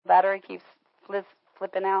battery keeps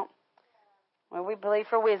flipping out. Well, we believe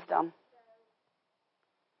for wisdom.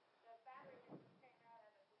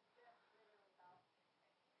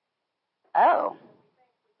 Oh.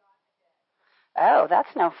 Oh,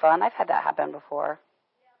 that's no fun. I've had that happen before.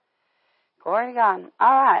 Glory to God.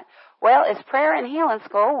 All right. Well, it's prayer and healing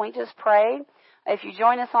school. We just prayed. If you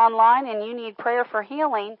join us online and you need prayer for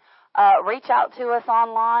healing, reach out to us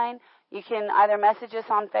online. You can either message us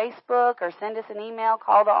on Facebook or send us an email,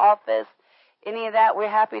 call the office, any of that. We're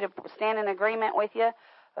happy to stand in agreement with you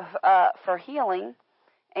for healing.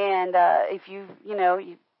 And if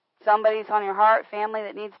somebody's on your heart, family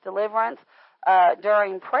that needs deliverance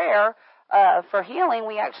during prayer for healing,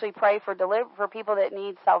 we actually pray for people that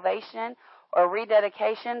need salvation or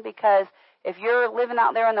rededication, because if you're living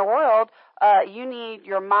out there in the world, you need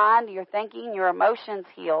your mind, your thinking, your emotions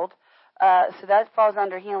healed. So that falls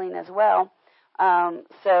under healing as well.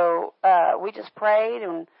 So we just prayed,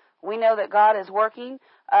 and we know that God is working.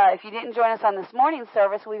 If you didn't join us on this morning's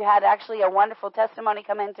service, we've had actually a wonderful testimony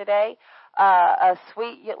come in today. A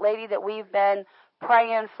sweet lady that we've been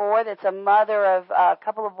praying for, that's a mother of a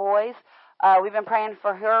couple of boys. We've been praying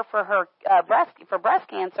for her breast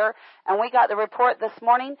cancer, and we got the report this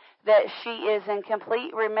morning that she is in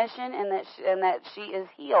complete remission and that she is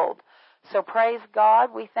healed. So praise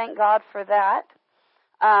God. We thank God for that.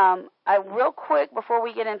 Real quick, before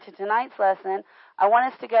we get into tonight's lesson, I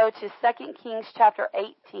want us to go to 2 Kings chapter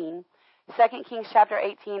 18. 2 Kings chapter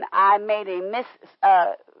 18. I made a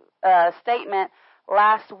statement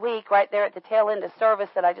last week right there at the tail end of service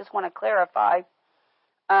that I just want to clarify.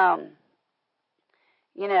 And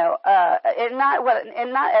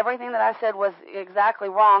not everything that I said was exactly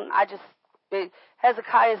wrong.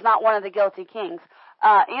 Hezekiah is not one of the guilty kings.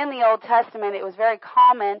 In the Old Testament, it was very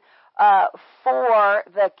common for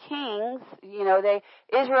the kings.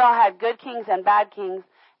 Israel had good kings and bad kings,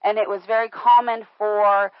 and it was very common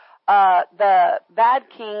for the bad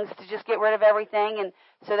kings to just get rid of everything, and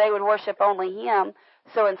so they would worship only him.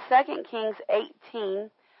 So in 2 Kings 18,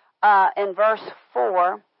 in verse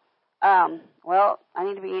 4, I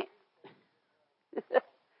need to be...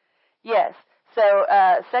 Yes. So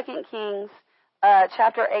 2 Kings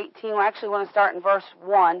chapter 18, we actually want to start in verse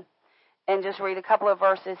 1 and just read a couple of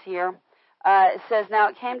verses here. It says, "Now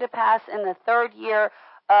it came to pass in the 3rd year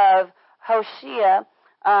of Hoshea,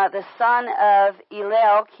 the son of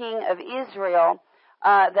Elil, king of Israel,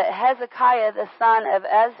 that Hezekiah, the son of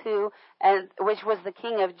Azu, which was the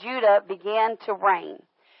king of Judah, began to reign.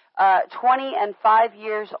 25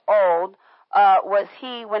 years old was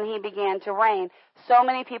he when he began to reign." So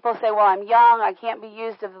many people say, well, I'm young, I can't be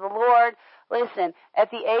used of the Lord. Listen,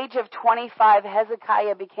 at the age of 25,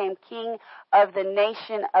 Hezekiah became king of the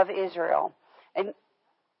nation of Israel. And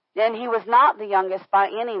he was not the youngest by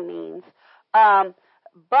any means.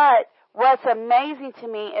 But what's amazing to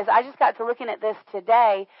me is, I just got to looking at this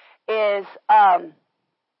today, is I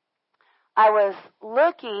was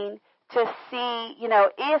looking to see,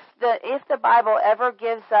 if the Bible ever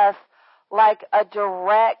gives us like a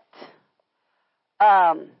direct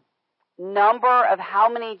number of how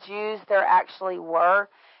many Jews there actually were.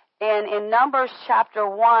 And in Numbers chapter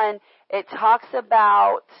 1, it talks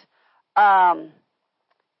about them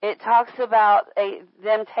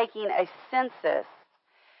taking a census.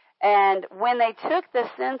 And when they took the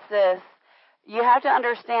census, you have to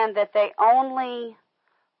understand that they only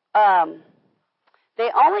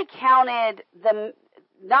counted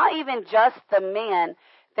not even just the men.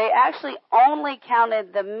 They actually only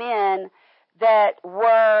counted the men that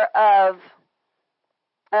were of,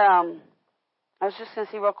 I was just going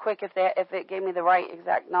to see real quick if it gave me the right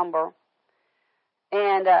exact number.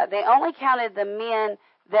 And they only counted the men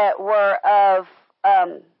that were of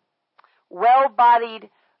well-bodied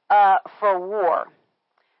for war.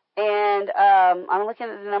 And I'm looking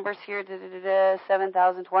at the numbers here,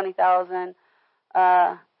 7,000, 20,000.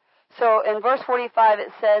 So in verse 45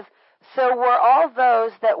 it says, "So were all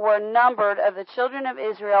those that were numbered of the children of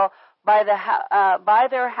Israel by their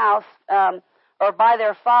house or by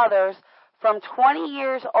their fathers, from 20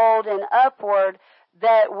 years old and upward,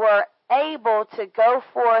 that were able to go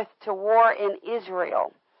forth to war in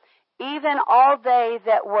Israel. Even all they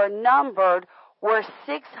that were numbered were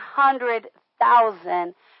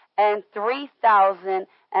 600,000 and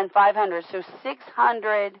 3,500. So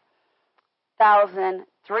 600,000,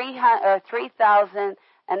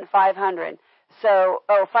 3,500. So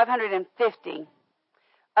 550.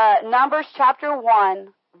 Numbers chapter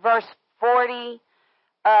 1, verse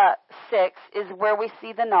 46 is where we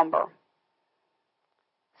see the number.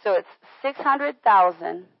 So it's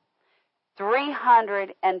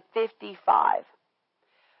 600,355.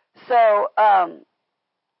 So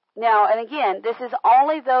Now, and again, this is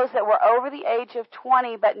only those that were over the age of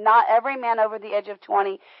 20, but not every man over the age of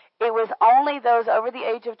 20. It was only those over the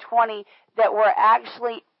age of 20 that were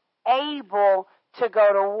actually able to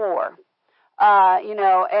go to war.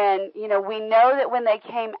 We know that when they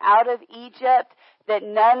came out of Egypt, that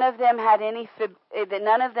none of them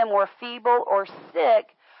were feeble or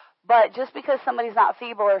sick. But just because somebody's not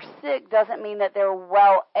feeble or sick doesn't mean that they're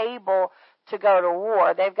well able to go to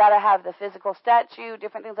war. They've got to have the physical stature,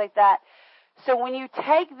 different things like that. So when you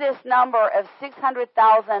take this number of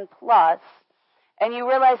 600,000 plus, and you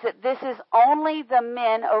realize that this is only the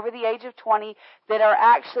men over the age of 20 that are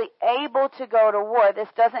actually able to go to war.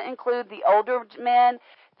 This doesn't include the older men.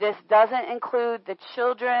 This doesn't include the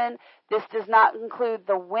children. This does not include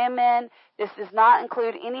the women. This does not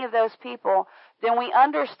include any of those people. Then we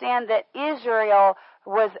understand that Israel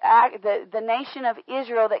was the nation of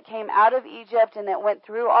Israel that came out of Egypt and that went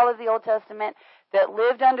through all of the Old Testament, that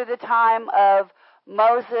lived under the time of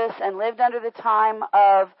Moses and lived under the time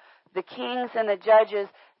of the kings and the judges,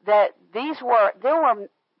 that there were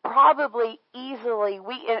probably easily,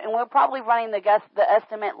 and we're probably running the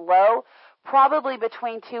estimate low, probably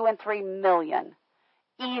between 2 and 3 million,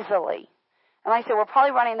 easily. And like I said, we're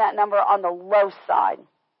probably running that number on the low side.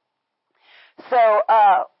 So,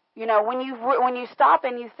 when you stop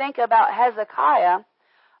and you think about Hezekiah,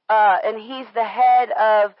 and he's the head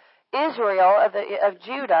of Israel, of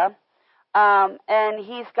Judah, and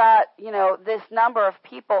he's got, this number of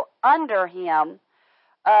people under him,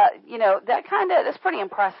 that's pretty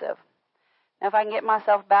impressive. Now, if I can get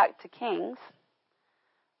myself back to Kings,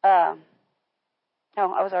 I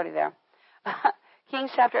was already there.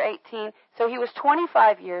 Kings chapter 18. So he was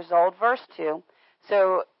 25 years old, verse 2.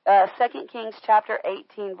 So 2 Kings chapter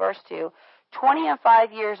 18, verse 2.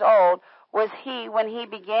 25 years old was he when he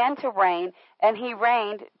began to reign, and he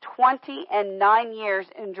reigned 29 years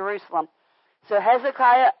in Jerusalem. So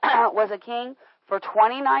Hezekiah was a king for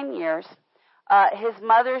 29 years. His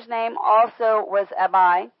mother's name also was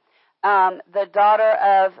Abi, the daughter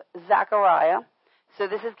of Zechariah. So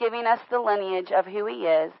this is giving us the lineage of who he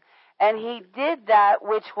is. And he did that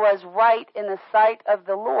which was right in the sight of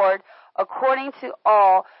the Lord, according to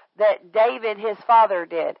all that David his father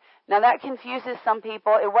did. Now that confuses some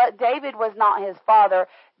people. David was not his father.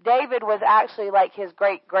 David was actually like his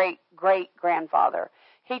great-great-great-grandfather.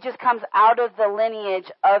 He just comes out of the lineage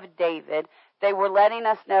of David. They were letting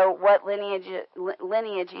us know what lineage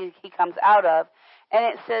he comes out of. And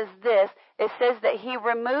it says this. It says that he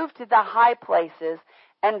removed the high places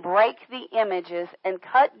and break the images and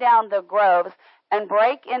cut down the groves and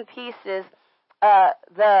break in pieces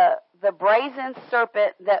the brazen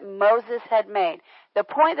serpent that Moses had made. The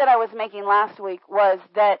point that I was making last week was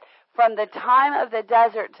that from the time of the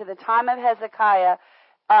desert to the time of Hezekiah,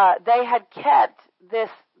 they had kept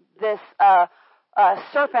this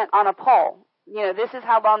serpent on a pole. This is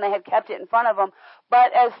how long they had kept it in front of them.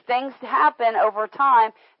 But as things happen over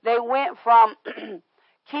time, they went from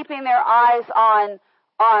keeping their eyes on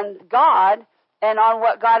God and on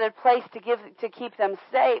what God had placed to keep them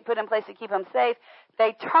safe, put in place to keep them safe.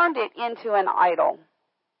 They turned it into an idol.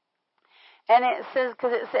 And it says,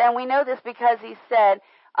 and we know this because he said,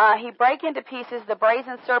 he brake into pieces the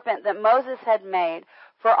brazen serpent that Moses had made.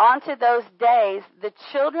 For unto those days the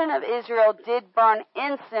children of Israel did burn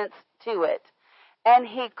incense to it. And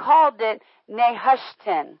he called it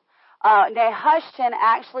Nehushtan. Nehushtan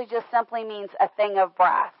actually just simply means a thing of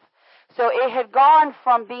brass. So it had gone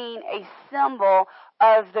from being a symbol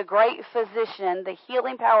of the great physician, the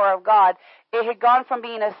healing power of God. It had gone from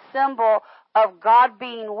being a symbol of God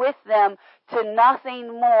being with them to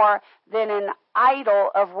nothing more than an idol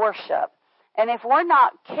of worship. And if we're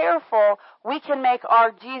not careful, we can make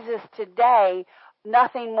our Jesus today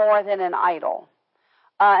nothing more than an idol.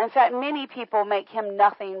 In fact, many people make him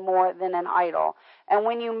nothing more than an idol. And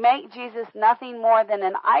when you make Jesus nothing more than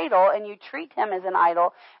an idol, and you treat him as an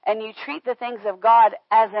idol, and you treat the things of God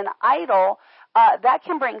as an idol, that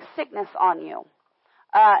can bring sickness on you.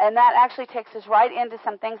 And that actually takes us right into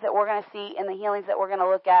some things that we're going to see in the healings that we're going to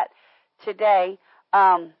look at today.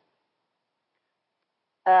 So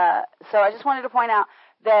I just wanted to point out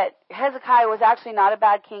that Hezekiah was actually not a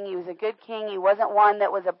bad king. He was a good king. He wasn't one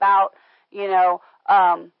that was about,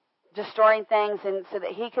 destroying things and so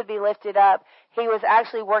that he could be lifted up. He was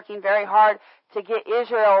actually working very hard to get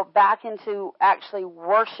Israel back into actually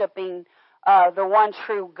worshiping the one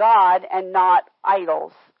true God and not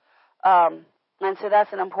idols. And so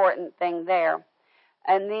that's an important thing there.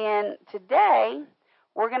 And then today,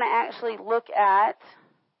 we're going to actually look at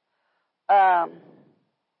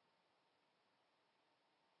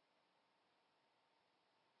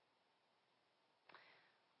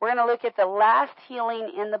We're going to look at the last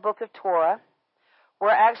healing in the book of Torah. We're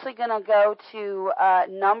actually going to go to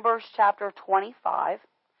Numbers chapter 25,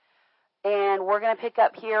 and we're going to pick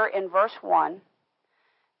up here in verse 1.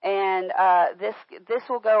 And this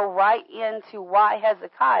will go right into why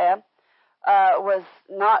Hezekiah was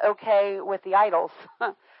not okay with the idols.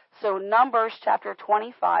 So Numbers chapter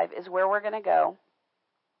 25 is where we're going to go.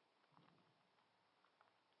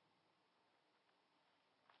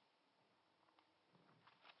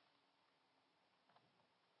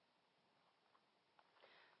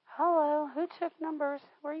 Hello, who took Numbers?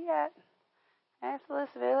 Where you at? Exodus,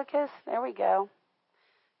 Leviticus. There we go.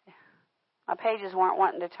 My pages weren't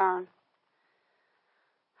wanting to turn.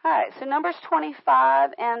 All right, so Numbers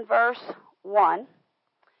 25 and verse 1.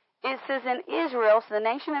 It says, in Israel, so the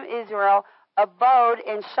nation of Israel abode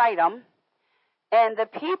in Shittim, and the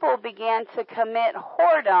people began to commit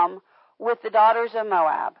whoredom with the daughters of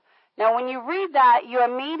Moab. Now, when you read that, you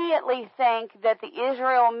immediately think that the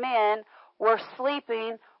Israel men were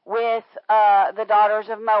sleeping with the daughters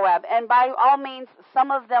of Moab. And by all means, some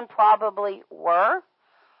of them probably were.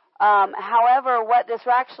 However, what this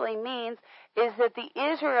actually means is that the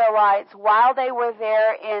Israelites, while they were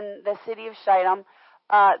there in the city of Shittim,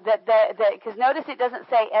 because notice it doesn't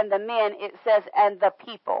say and the men, it says and the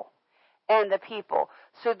people, and the people.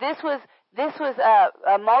 So this was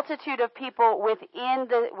a multitude of people within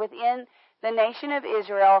the nation of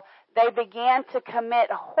Israel. They began to commit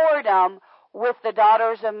whoredom with the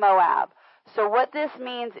daughters of Moab. So what this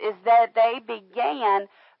means is that they began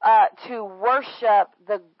to worship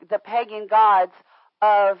the pagan gods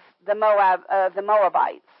of the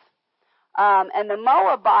Moabites. And the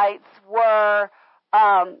Moabites were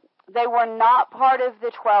they were not part of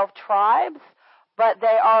the 12 tribes, but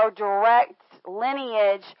they are direct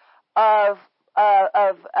lineage of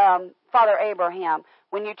Father Abraham.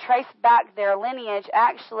 When you trace back their lineage,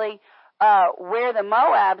 actually, where the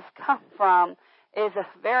Moabs come from is a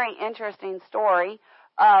very interesting story.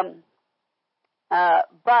 But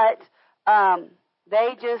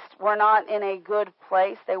they just were not in a good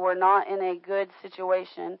place. They were not in a good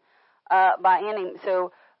situation by any.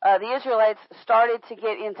 So the Israelites started to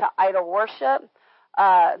get into idol worship.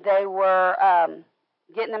 They were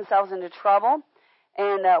getting themselves into trouble.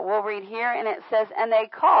 And we'll read here, and it says, and they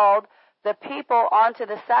called the people onto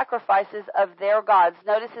the sacrifices of their gods.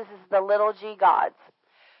 Notice this is the little g gods.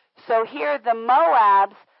 So here the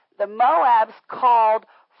Moabs called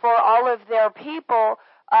for all of their people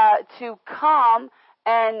to come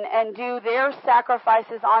and do their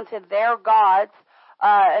sacrifices onto their gods.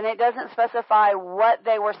 And it doesn't specify what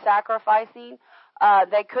they were sacrificing.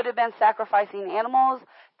 They could have been sacrificing animals.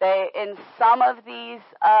 In some of these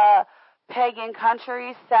pagan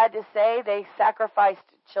countries, sad to say, they sacrificed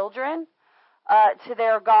children to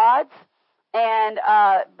their gods. And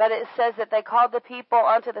but it says that they called the people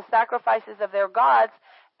unto the sacrifices of their gods,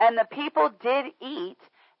 and the people did eat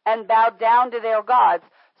and bowed down to their gods.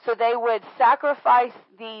 So they would sacrifice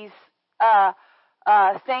these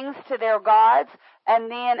things to their gods, and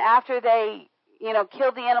then after they,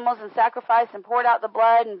 killed the animals and sacrificed and poured out the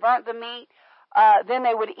blood and burnt the meat, then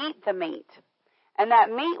they would eat the meat. And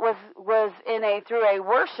that meat was through a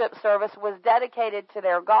worship service, was dedicated to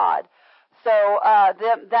their God. So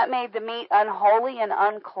that made the meat unholy and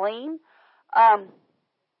unclean.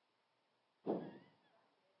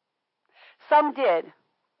 Some did.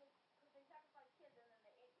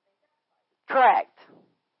 Correct.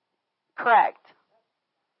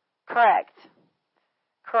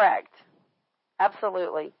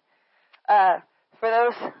 Absolutely. For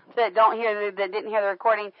those that didn't hear the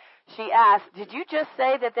recording, she asked, "Did you just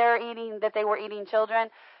say that they were eating children?"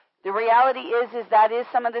 The reality is that is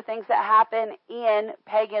some of the things that happen in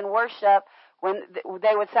pagan worship. When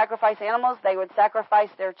they would sacrifice animals, they would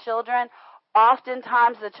sacrifice their children.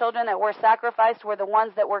 Oftentimes, the children that were sacrificed were the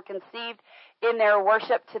ones that were conceived in their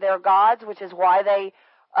worship to their gods, which is why they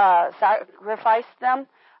sacrificed them.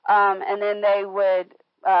 And then they would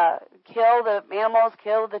kill the animals,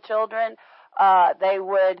 kill the children. They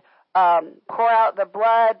would pour out the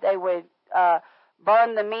blood. They would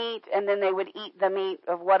burn the meat, and then they would eat the meat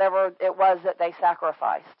of whatever it was that they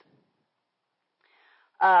sacrificed.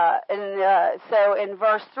 So in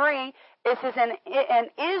verse 3, it says, and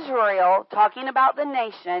Israel, talking about the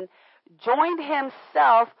nation, joined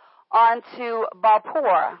himself onto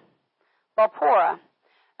Baalporah.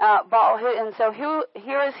 And so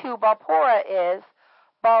here is who Baalporah is.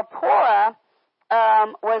 Baalporah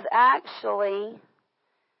was actually,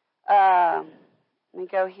 let me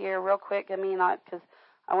go here real quick. Because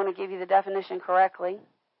I want to give you the definition correctly.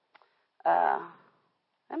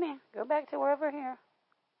 Let me go back to wherever here.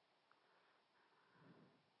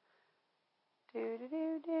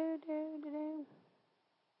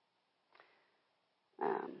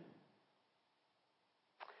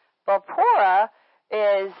 Belporra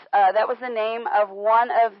is that was the name of one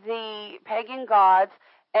of the pagan gods,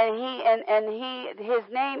 and his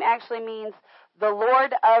name actually means the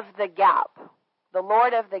Lord of the Gap, the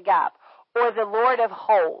Lord of the Gap, or the Lord of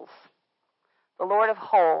Holes, the Lord of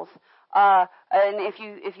Holes. And if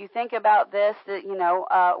you think about this, that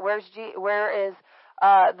where is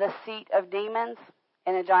the seat of demons?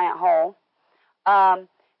 In a giant hole. And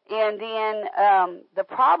then the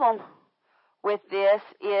problem with this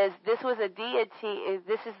was a deity.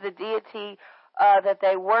 This is the deity that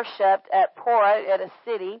they worshipped at Porah, at a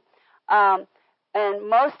city. And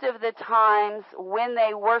most of the times when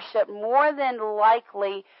they worshiped, more than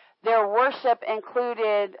likely their worship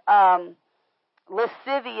included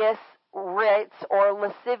lascivious rites or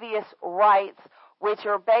lascivious rites, which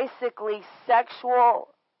are basically sexual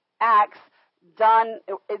acts done.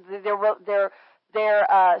 They're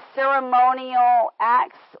ceremonial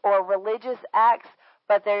acts or religious acts,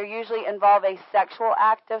 but they usually involve a sexual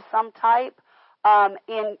act of some type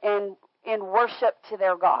in worship to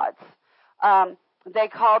their gods. They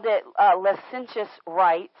called it licentious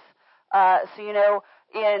rites. So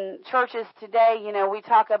in churches today, we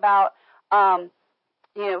talk about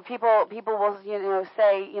people will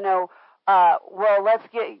say well, let's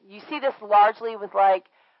get. You see this largely with like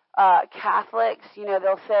Catholics.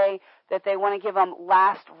 They'll say that they want to give them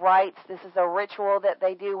last rites. This is a ritual that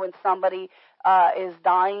they do when somebody is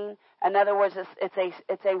dying. In other words,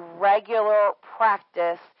 it's a regular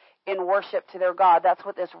practice in worship to their God. That's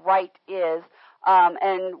what this rite is.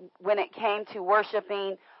 And when it came to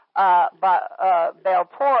worshiping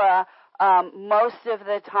Belporra, most of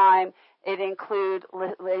the time it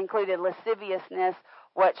included lasciviousness,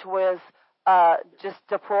 which was just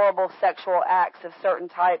deplorable sexual acts of certain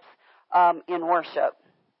types in worship.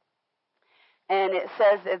 And it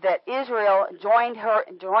says that Israel joined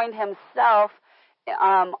himself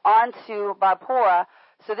onto Belporra.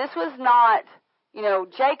 So this was not,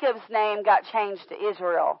 Jacob's name got changed to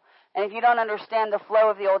Israel. And if you don't understand the flow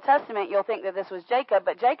of the Old Testament, you'll think that this was Jacob,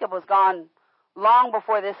 but Jacob was gone long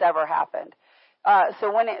before this ever happened.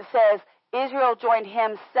 So when it says Israel joined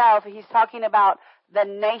himself, he's talking about the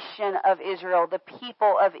nation of Israel, the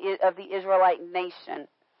people of the Israelite nation.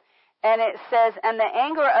 And it says, and the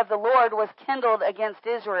anger of the Lord was kindled against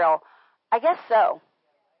Israel. I guess so.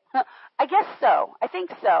 I guess so. I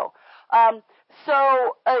think so. And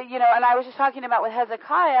I was just talking about with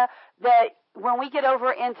Hezekiah that when we get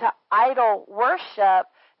over into idol worship,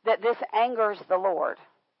 that this angers the Lord.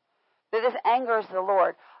 That this angers the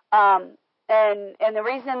Lord. And the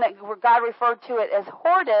reason that God referred to it as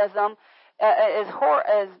whoredom,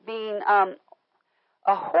 as being a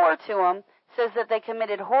whore to them, says that they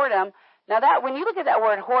committed whoredom. Now that, when you look at that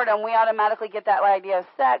word whoredom, we automatically get that idea of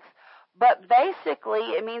sex, but basically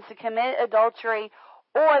it means to commit adultery,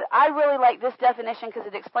 or I really like this definition because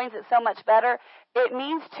it explains it so much better. It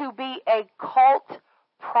means to be a cult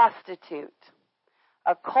prostitute.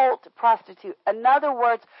 A cult prostitute. In other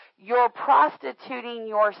words, you're prostituting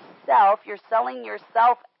yourself, you're selling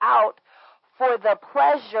yourself out for the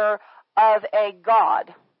pleasure of a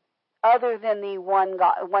God other than the one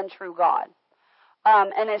true God.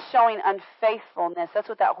 And it's showing unfaithfulness. That's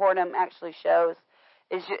what that whoredom actually shows,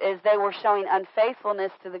 is they were showing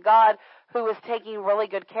unfaithfulness to the God who was taking really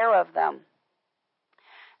good care of them.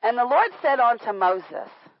 And the Lord said unto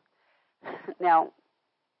Moses, now,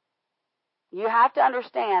 you have to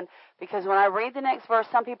understand, because when I read the next verse,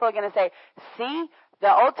 some people are going to say, see,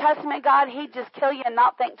 the Old Testament God, he'd just kill you and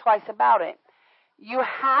not think twice about it. You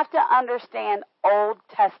have to understand Old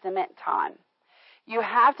Testament time. You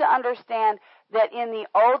have to understand that in the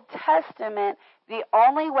Old Testament, the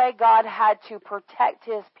only way God had to protect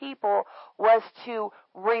his people was to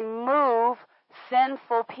remove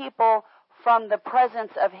sinful people from the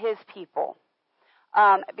presence of his people.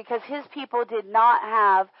 Because his people did not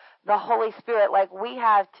have the Holy Spirit like we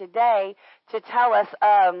have today to tell us,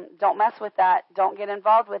 don't mess with that, don't get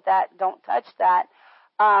involved with that, don't touch that.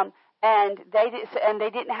 And they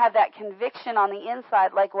didn't have that conviction on the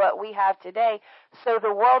inside like what we have today. So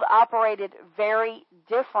the world operated very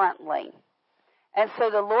differently. And so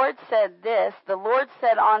the Lord said this, the Lord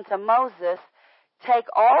said unto Moses, take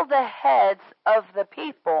all the heads of the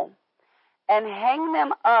people and hang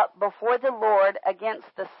them up before the Lord against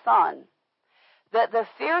the sun, that the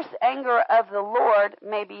fierce anger of the Lord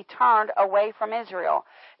may be turned away from Israel.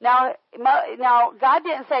 Now God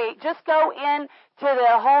didn't say, just go in to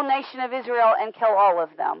the whole nation of Israel and kill all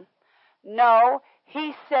of them. No,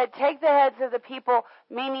 he said, take the heads of the people,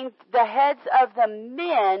 meaning the heads of the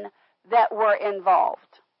men that were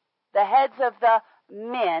involved. The heads of the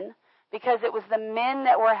men, because it was the men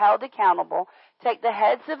that were held accountable. Take the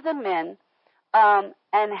heads of the men and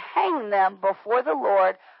hang them before the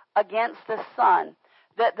Lord against the sun,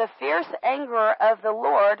 that the fierce anger of the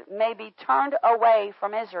Lord may be turned away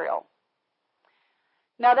from Israel.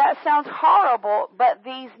 Now that sounds horrible, but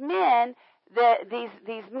these men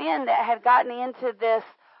that had gotten into this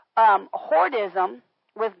hoardism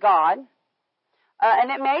with God,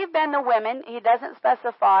 and it may have been the women. He doesn't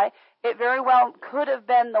specify. It very well could have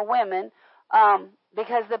been the women,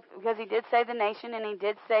 because he did say the nation and he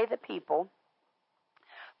did say the people.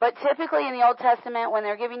 But typically in the Old Testament, when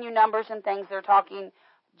they're giving you numbers and things, they're talking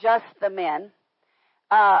just the men.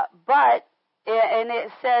 And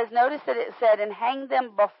it says, notice that it said, and hang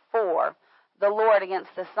them before the Lord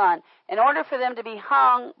against the sun. In order for them to be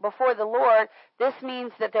hung before the Lord, this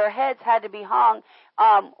means that their heads had to be hung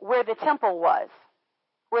where the temple was.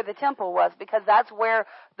 Where the temple was, because that's where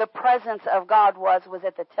the presence of God was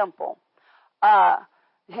at the temple.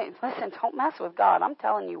 Listen, don't mess with God. I'm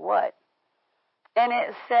telling you what. And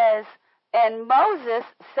it says, and Moses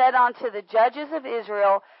said unto the judges of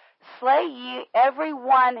Israel, slay ye every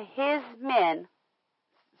one his men.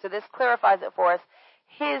 So this clarifies it for us.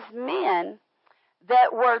 His men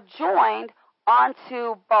that were joined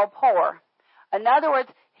unto Baal-peor. In other words,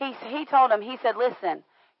 he told them, he said, listen,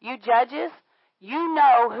 you judges, you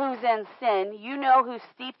know who's in sin. You know who's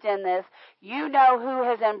steeped in this. You know who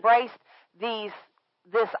has embraced this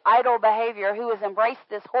idol behavior, who has embraced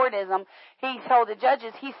this hoardism. He told the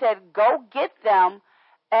judges, he said, go get them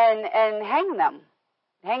and hang them.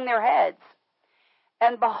 Hang their heads.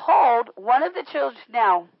 And behold, one of the children,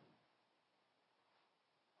 now,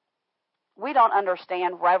 we don't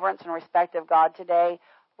understand reverence and respect of God today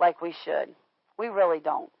like we should. We really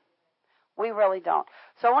don't. We really don't.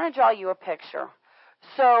 So I want to draw you a picture.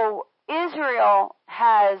 So Israel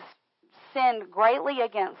has sinned greatly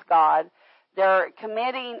against God. They're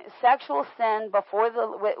committing sexual sin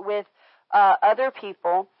with other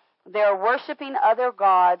people. They're worshiping other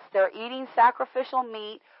gods. They're eating sacrificial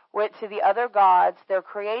meat to the other gods. They're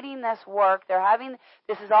creating this work.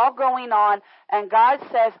 This is all going on. And God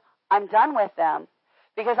says, I'm done with them.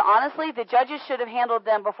 Because honestly, the judges should have handled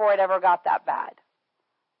them before it ever got that bad.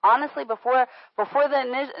 Honestly, before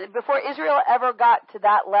Israel ever got to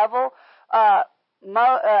that level, the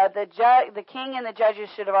king and the judges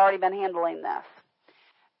should have already been handling this.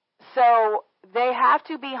 So they have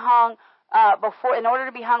to be hung in order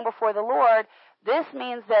to be hung before the Lord. This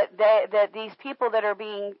means that these people that are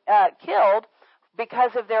being killed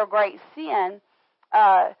because of their great sin,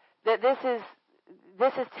 that this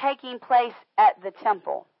is taking place at the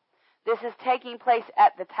temple. This is taking place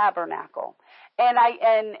at the tabernacle. And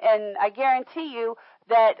I guarantee you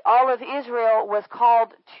that all of Israel was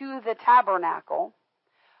called to the tabernacle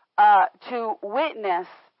to witness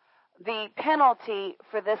the penalty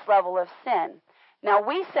for this level of sin. Now,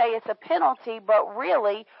 we say it's a penalty, but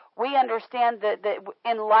really, we understand that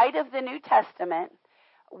in light of the New Testament,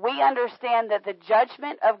 we understand that the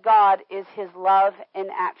judgment of God is His love in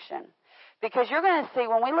action. Because you're going to see,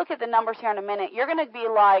 when we look at the numbers here in a minute, you're going to be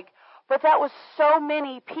like, but that was so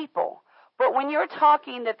many people. But when you're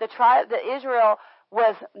talking that that Israel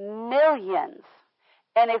was millions,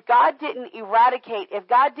 and if God didn't eradicate, if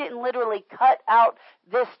God didn't literally cut out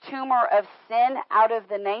this tumor of sin out of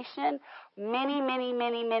the nation, many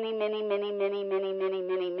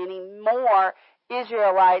more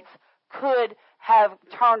Israelites could have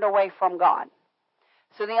turned away from God.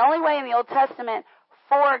 So the only way in the Old Testament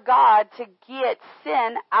for God to get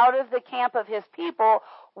sin out of the camp of His people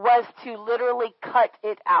was to literally cut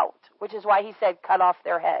it out, which is why He said cut off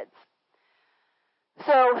their heads.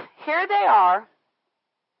 So here they are,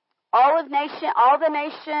 all the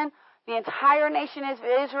nation, the entire nation of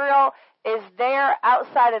Israel is there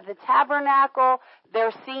outside of the tabernacle.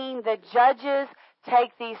 They're seeing the judges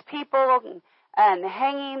take these people and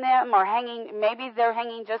hanging them, or maybe they're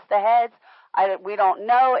hanging just the heads. We don't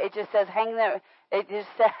know. It just says hang them. It just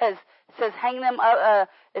says hang them up.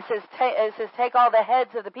 It says take all the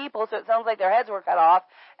heads of the people. So it sounds like their heads were cut off,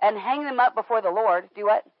 and hang them up before the Lord. Do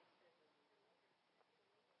what?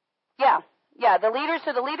 Yeah. The leaders.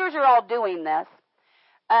 So the leaders are all doing this,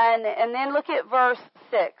 and then look at verse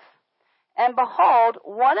 6. And behold,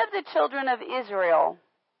 one of the children of Israel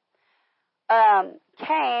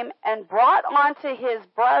came and brought unto his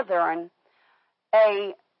brethren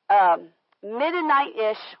a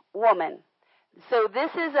Midianite-ish woman. So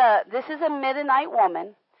this is a Midianite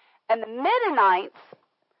woman, and the Midianites,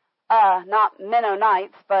 not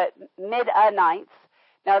Mennonites, but Midianites.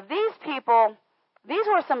 Now these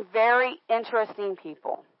were some very interesting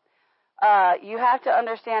people. you have to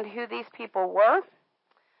understand who these people were.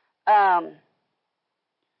 I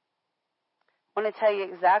want to tell you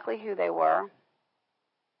exactly who they were.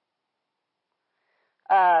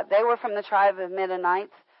 They were from the tribe of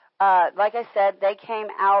Midianites. Like I said, they came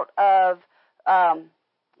out of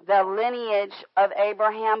the lineage of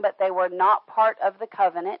Abraham, but they were not part of the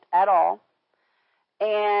covenant at all.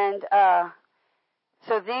 And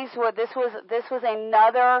so this was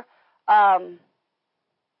another. How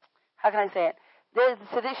can I say it?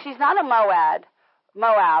 She's not a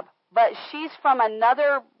Moab, but she's from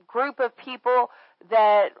another group of people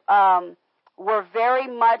that were very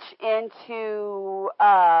much into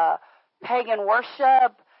pagan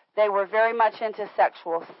worship. They were very much into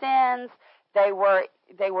sexual sins. They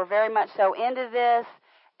were very much so into this.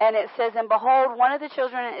 And it says, and behold, one of the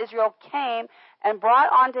children of Israel came and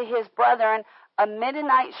brought unto his brethren a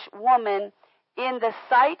Midianite woman in the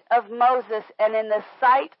sight of Moses and in the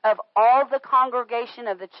sight of all the congregation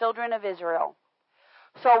of the children of Israel.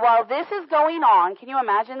 So while this is going on, can you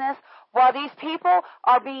imagine this? While these people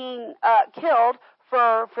are being killed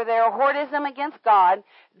for their whoredom against God,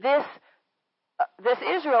 this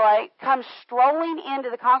Israelite comes strolling into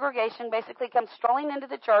the congregation, basically comes strolling into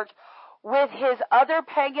the church with his other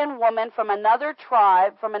pagan woman from another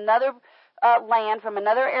tribe, from another land, from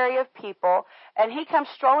another area of people, and he comes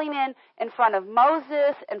strolling in front of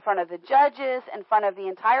Moses, in front of the judges, in front of the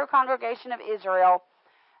entire congregation of Israel,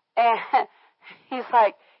 and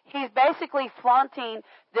he's basically flaunting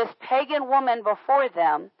this pagan woman before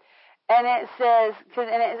them, and it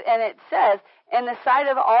says, in the sight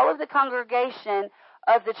of all of the congregation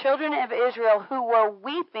of the children of Israel who were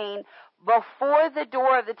weeping before the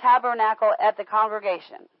door of the tabernacle at the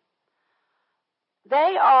congregation.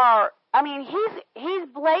 He's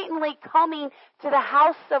blatantly coming to the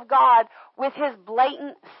house of God with his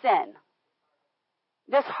blatant sin.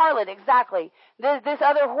 This harlot, exactly. This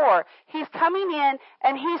other whore. He's coming in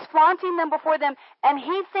and he's flaunting them before them, and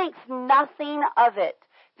he thinks nothing of it.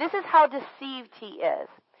 This is how deceived he is.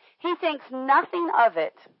 He thinks nothing of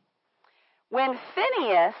it. When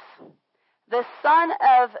Phinehas, the son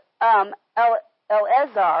of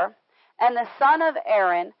Eleazar, and the son of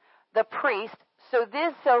Aaron, the priest, so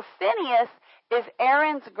Phinehas is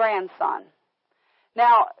Aaron's grandson.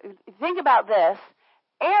 Now, think about this.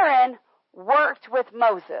 Aaron worked with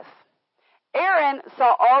Moses. Aaron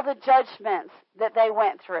saw all the judgments that they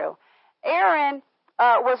went through. Aaron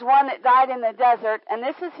was one that died in the desert, and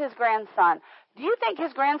this is his grandson. Do you think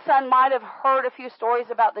his grandson might have heard a few stories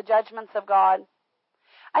about the judgments of God?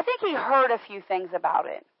 I think he heard a few things about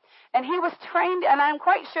it. And he was trained, and I'm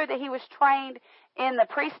quite sure that he was trained in the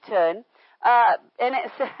priesthood. And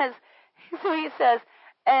it says, so he says,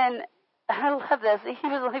 and I love this. He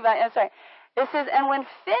was a Levite. I'm sorry. It says, and when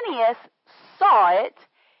Phinehas saw it,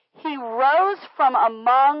 he rose from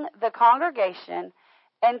among the congregation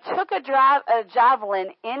and took a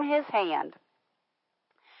javelin in his hand.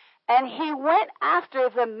 And he went after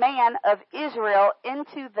the man of Israel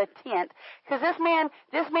into the tent, because this man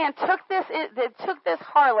took this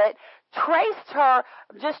harlot, traced her,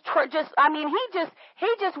 he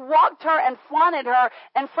just walked her and flaunted her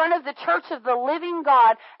in front of the church of the living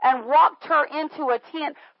God and walked her into a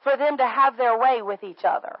tent for them to have their way with each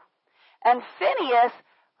other. And Phinehas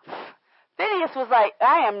was like,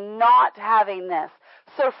 I am not having this.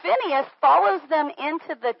 So Phinehas follows them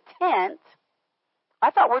into the tent. I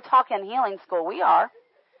thought we're talking healing school. We are.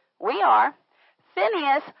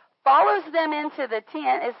 Phinehas follows them into the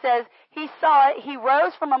tent. It says he saw it. He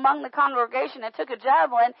rose from among the congregation and took a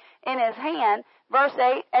javelin in his hand. Verse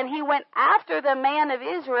 8, and he went after the man of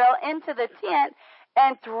Israel into the tent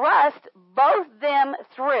and thrust both them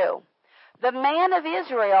through, the man of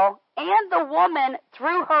Israel and the woman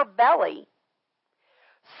through her belly.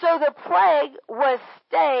 So the plague was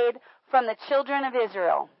stayed from the children of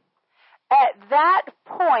Israel. At that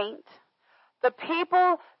point, the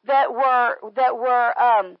people that were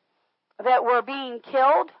being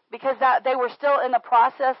killed, because they were still in the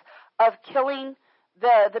process of killing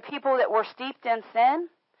the people that were steeped in sin,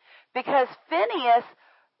 because Phinehas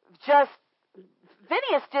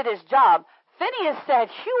did his job. Phinehas said,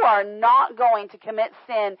 you are not going to commit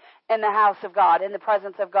sin in the house of God, in the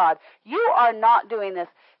presence of God. You are not doing this.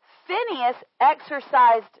 Phinehas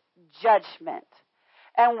exercised judgment.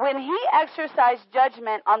 And when he exercised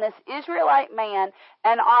judgment on this Israelite man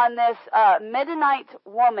and on this Midianite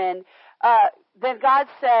woman, then God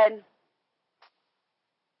said,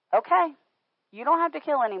 okay, you don't have to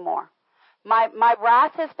kill anymore. My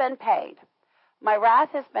wrath has been paid. My wrath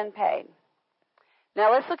has been paid.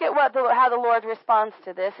 Now let's look at how the Lord responds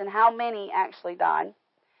to this and how many actually died.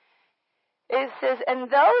 It says,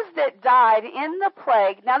 and those that died in the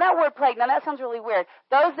plague. Now that word plague, now that sounds really weird.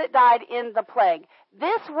 Those that died in the plague.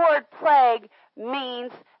 This word plague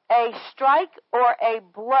means a strike or a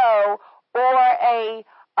blow or a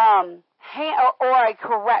or a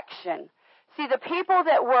correction. See, the people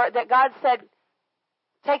that God said,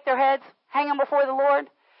 take their heads, hang them before the Lord,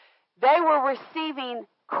 they were receiving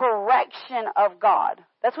correction of God.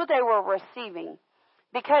 That's what they were receiving.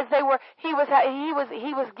 Because he was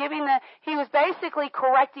basically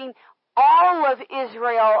correcting all of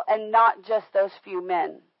Israel and not just those few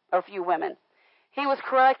men or few women. He was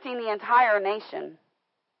correcting the entire nation.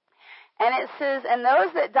 And it says, and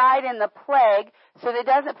those that died in the plague, so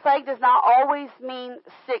plague does not always mean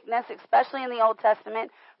sickness, especially in the Old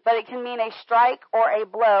Testament, but it can mean a strike or a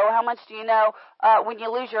blow. How much do you know when you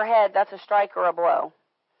lose your head, that's a strike or a blow?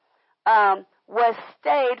 Was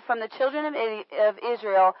stayed from the children of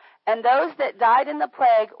Israel, and those that died in the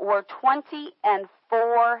plague were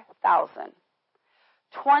 24,000.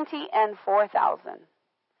 24,000.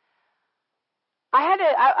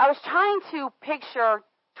 I was trying to picture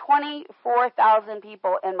 24,000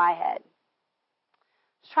 people in my head.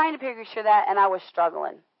 I was trying to picture that, and I was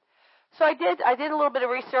struggling. So I did a little bit of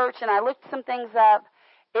research, and I looked some things up.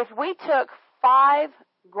 If we took 5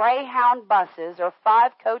 Greyhound buses or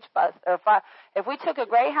 5 coach bus, if we took a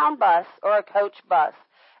Greyhound bus or a coach bus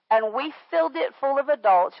and we filled it full of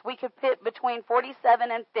adults, we could fit between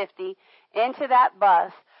 47 and 50 into that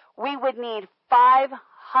bus. We would need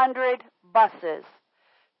 500 buses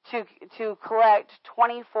to collect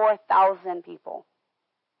 24,000 people.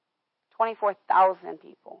 24,000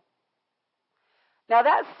 people. Now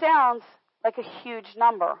that sounds like a huge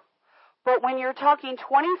number. But when you're talking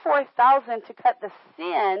 24,000 to cut the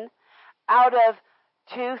sin out of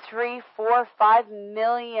 2, 3, 4, 5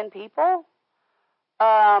 million people,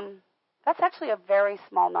 that's actually a very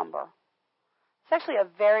small number. It's actually a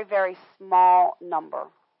very, very small number.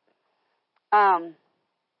 And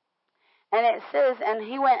it says, and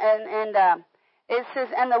he went, and it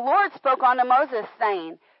says, and the Lord spoke unto Moses,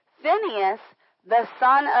 saying, Phinehas, the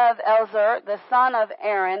son of Elzur, the son of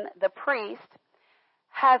Aaron, the priest,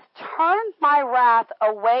 hath turned my wrath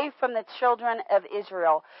away from the children of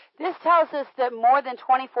Israel. This tells us that more than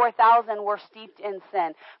 24,000 were steeped in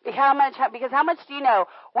sin. Because how much do you know?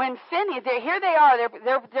 When Phinehas, here they are,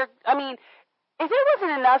 they're, I mean, if it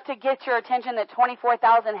wasn't enough to get your attention that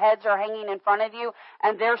 24,000 heads are hanging in front of you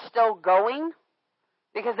and they're still going,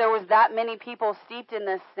 because there was that many people steeped in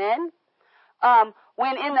this sin,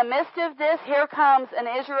 when in the midst of this, here comes an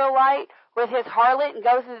Israelite with his harlot and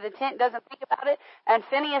goes into the tent, doesn't think about it, and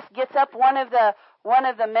Phinehas gets up, one of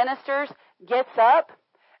the ministers gets up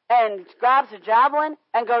and grabs a javelin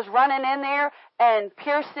and goes running in there and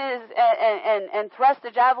pierces and thrusts the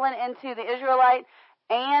javelin into the Israelite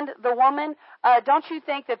and the woman. Don't you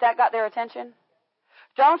think that got their attention?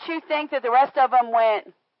 Don't you think that the rest of them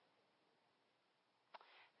went,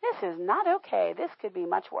 this is not okay. This could be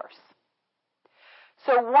much worse.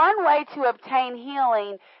 So one way to obtain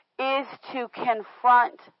healing is to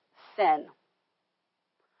confront sin.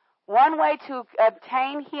 One way to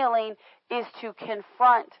obtain healing is to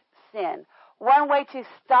confront sin. One way to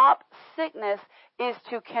stop sickness is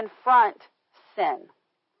to confront sin.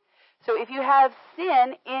 So if you have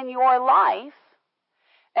sin in your life,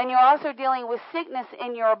 and you're also dealing with sickness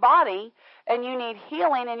in your body, and you need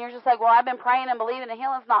healing, and you're just like, well, I've been praying and believing the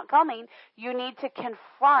healing's not coming, you need to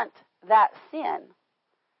confront that sin.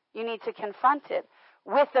 You need to confront it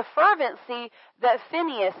with the fervency that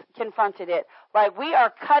Phinehas confronted it. Like, we are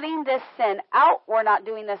cutting this sin out. We're not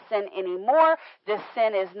doing this sin anymore. This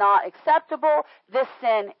sin is not acceptable. This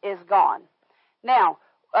sin is gone. Now,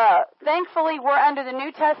 thankfully, we're under the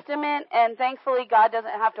New Testament, and thankfully, God doesn't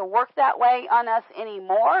have to work that way on us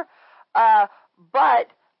anymore.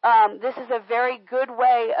 But this is a very good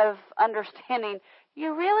way of understanding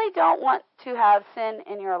you really don't want to have sin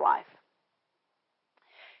in your life.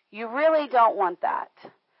 You really don't want that.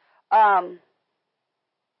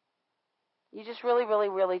 You just really, really,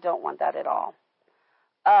 really don't want that at all.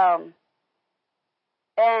 And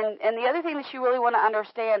the other thing that you really want to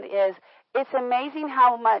understand is it's amazing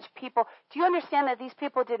how much people, do you understand that these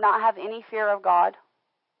people did not have any fear of God?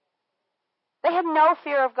 They had no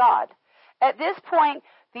fear of God. At this point,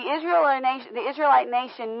 the Israelite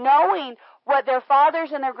nation, knowing what their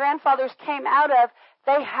fathers and their grandfathers came out of,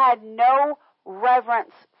 they had no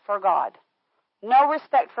reverence for God. No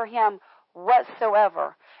respect for Him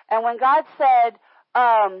whatsoever. And when God said,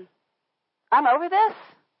 I'm over this,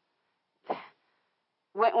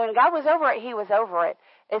 when God was over it, He was over it.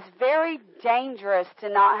 It's very dangerous to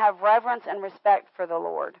not have reverence and respect for the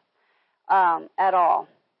Lord at all.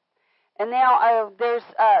 And now there's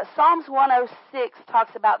Psalms 106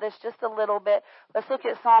 talks about this just a little bit. Let's look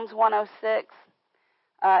at Psalms 106.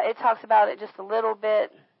 It talks about it just a little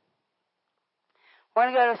bit. We're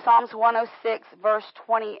going to go to Psalms 106, verse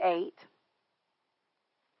 28.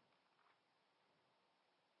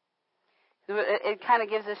 It kind of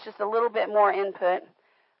gives us just a little bit more input.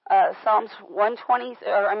 Psalms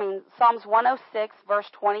 106,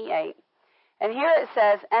 verse 28. And here it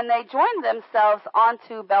says, and they joined themselves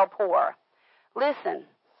onto Belpoor. Listen,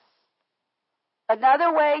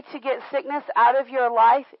 another way to get sickness out of your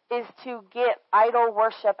life is to get idol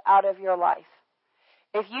worship out of your life.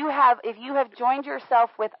 If you have joined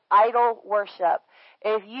yourself with idol worship,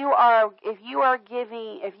 if you are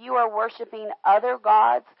worshiping other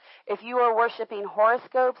gods, if you are worshiping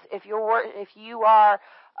horoscopes, if you are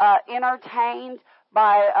entertained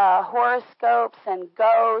by horoscopes and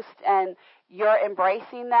ghosts, and you're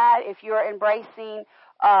embracing that, if you're embracing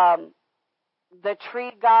the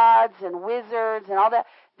tree gods and wizards and all that,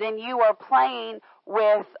 then you are playing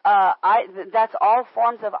with that's all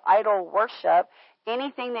forms of idol worship.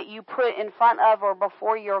 Anything that you put in front of or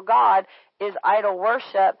before your God is idol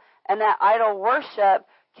worship, and that idol worship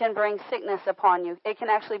can bring sickness upon you. It can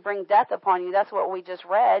actually bring death upon you. That's what we just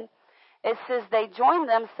read. It says they joined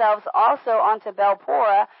themselves also onto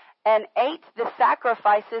Belpoor and ate the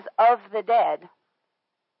sacrifices of the dead.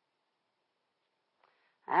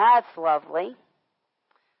 That's lovely.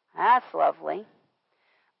 That's lovely.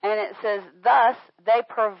 And it says, thus they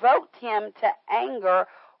provoked him to anger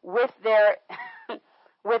with their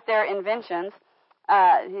with their inventions.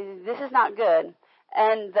 This is not good.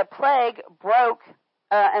 And the plague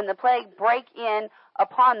break in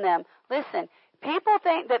upon them. Listen, people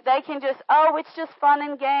think that they can just, it's just fun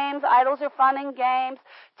and games. Idols are fun and games.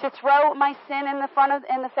 To throw my sin in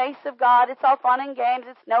the face of God, it's all fun and games.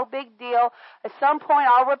 It's no big deal. At some point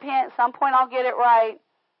I'll repent. At some point I'll get it right.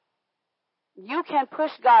 You can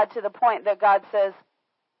push God to the point that God says,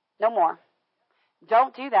 no more.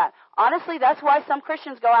 Don't do that. Honestly, that's why some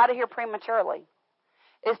Christians go out of here prematurely.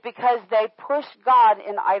 It's because they push God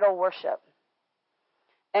in idol worship.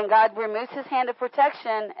 And God removes his hand of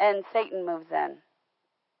protection and Satan moves in.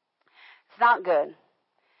 It's not good.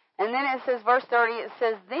 And then it says, verse 30, it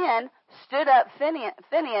says, then stood up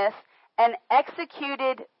Phinehas and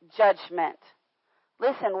executed judgment.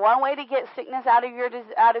 Listen, one way to get sickness out of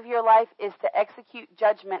your life is to execute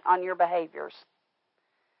judgment on your behaviors.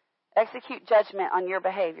 Execute judgment on your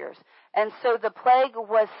behaviors. And so the plague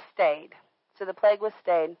was stayed.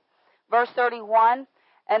 Verse 31,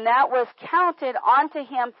 and that was counted unto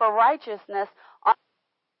him for righteousness.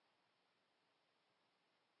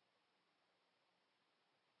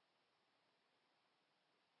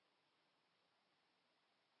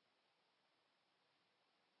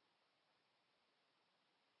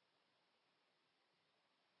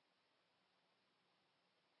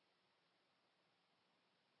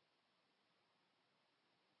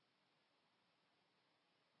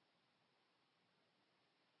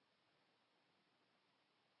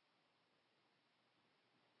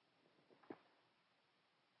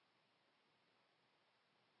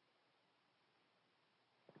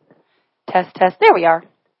 Test. There we are.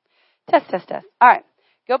 Test. All right.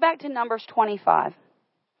 Go back to Numbers 25.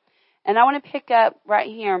 And I want to pick up right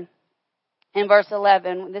here in verse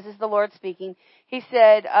 11. This is the Lord speaking. He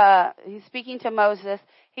said, he's speaking to Moses.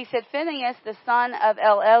 He said, Phinehas, the son of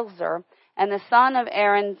Eleazar, and the son of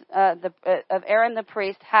Aaron the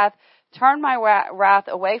priest, hath turned my wrath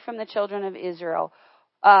away from the children of Israel,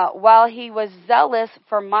 while he was zealous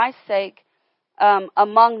for my sake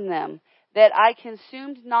among them, that I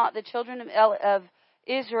consumed not the children of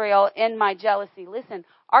Israel in my jealousy. Listen,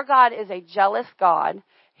 our God is a jealous God.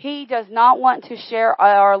 He does not want to share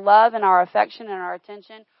our love and our affection and our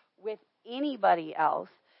attention with anybody else.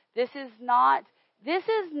 This is not,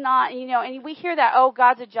 and we hear that,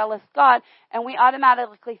 God's a jealous God, and we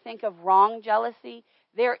automatically think of wrong jealousy.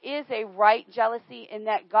 There is a right jealousy in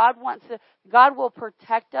that God will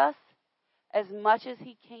protect us as much as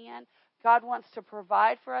he can. God wants to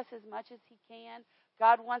provide for us as much as he can.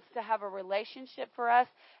 God wants to have a relationship for us.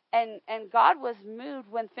 And God was moved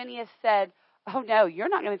when Phinehas said, oh no, you're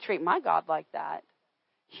not going to treat my God like that.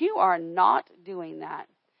 You are not doing that.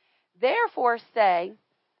 Wherefore say,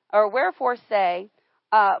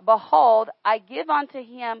 behold, I give unto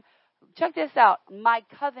him, check this out, my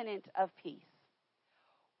covenant of peace.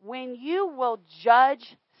 When you will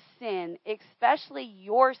judge sin, especially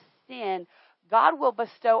your sin, God will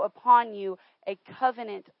bestow upon you a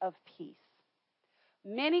covenant of peace.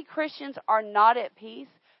 Many Christians are not at peace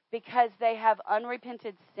because they have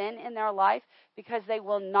unrepented sin in their life, because they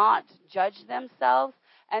will not judge themselves,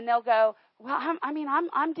 And they'll go, well,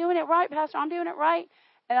 I'm doing it right, Pastor. I'm doing it right.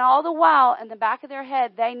 And all the while, in the back of their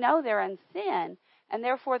head, they know they're in sin, and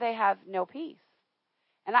therefore they have no peace.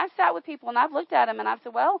 And I've sat with people, and I've looked at them, and I've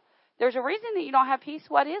said, well, there's a reason that you don't have peace.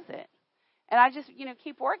 What is it? And I just,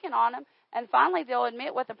 keep working on them. And finally, they'll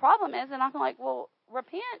admit what the problem is. And I'm like, well,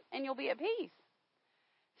 repent, and you'll be at peace.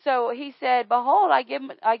 So he said, behold,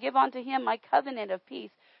 I give unto him my covenant of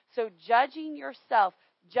peace. So judging yourself,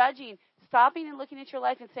 stopping and looking at your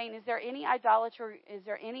life and saying, is there any idolatry? Is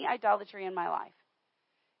there any idolatry in my life?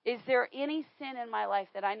 Is there any sin in my life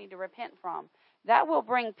that I need to repent from? That will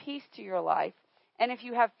bring peace to your life. And if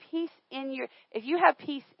you have peace in you,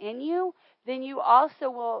 then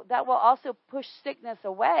that will also push sickness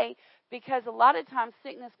away, because a lot of times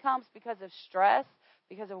sickness comes because of stress,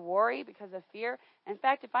 because of worry, because of fear. In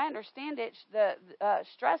fact, if I understand it, the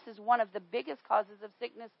stress is one of the biggest causes of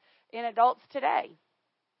sickness in adults today.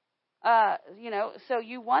 So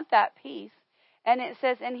you want that peace. And it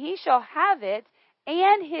says, and he shall have it,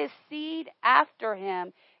 and his seed after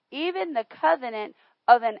him, even the covenant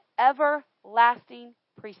of an everlasting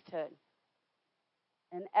priesthood.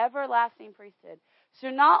 An everlasting priesthood. So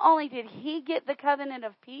not only did he get the covenant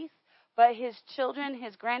of peace, but his children,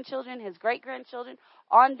 his grandchildren, his great-grandchildren,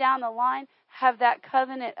 on down the line have that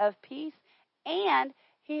covenant of peace. And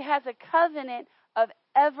he has a covenant of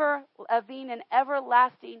being an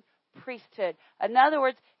everlasting priesthood. In other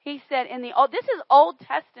words, he said this is Old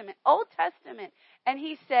Testament. And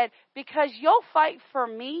he said, because you'll fight for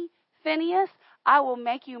me, Phineas, I will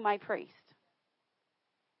make you my priest.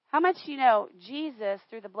 How much you know Jesus,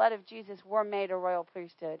 through the blood of Jesus, we're made a royal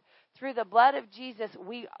priesthood. Through the blood of Jesus,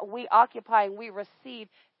 we occupy and we receive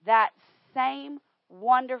that same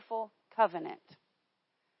wonderful covenant.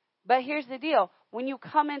 But here's the deal. When you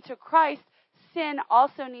come into Christ, sin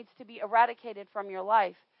also needs to be eradicated from your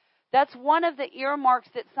life. That's one of the earmarks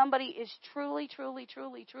that somebody is truly, truly,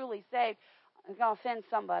 truly, truly saved. I'm going to offend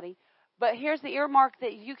somebody. But here's the earmark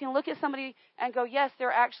that you can look at somebody and go, yes,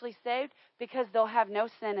 they're actually saved, because they'll have no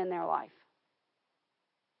sin in their life.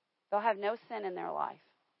 They'll have no sin in their life.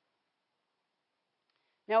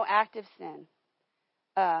 No active sin.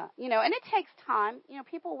 And it takes time.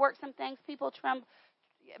 People work some things, people trim.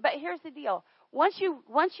 But here's the deal. Once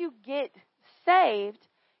you get saved,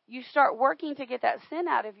 you start working to get that sin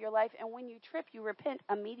out of your life. And when you trip, you repent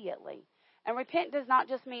immediately. And repent does not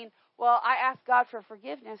just mean, well, I asked God for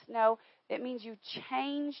forgiveness. No, it means you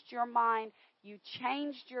changed your mind, you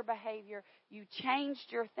changed your behavior, you changed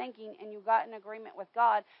your thinking, and you got in agreement with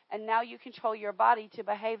God. And now you control your body to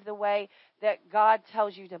behave the way that God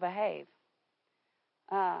tells you to behave.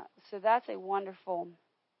 So that's a wonderful,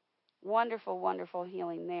 wonderful, wonderful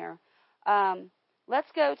healing there.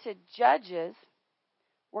 Let's go to Judges.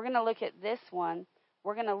 We're going to look at this one.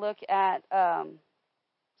 We're going to look at...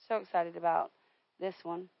 so excited about this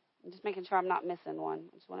one. I'm just making sure I'm not missing one.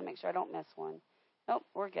 I just want to make sure I don't miss one. Nope,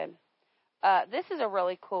 we're good. This is a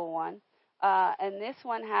really cool one. And this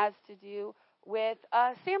one has to do with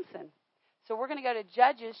Samson. So we're going to go to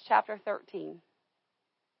Judges chapter 13.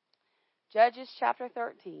 Judges chapter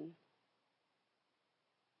 13.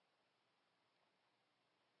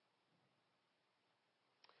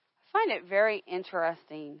 I find it very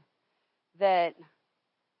interesting that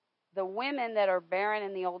the women that are barren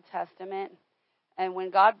in the Old Testament, and when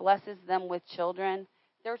God blesses them with children,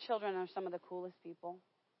 their children are some of the coolest people.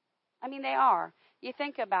 I mean, they are. You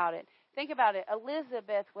think about it.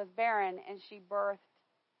 Elizabeth was barren, and she birthed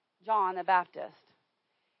John the Baptist.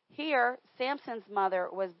 Here, Samson's mother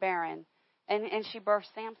was barren, and she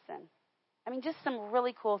birthed Samson. I mean, just some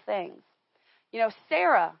really cool things.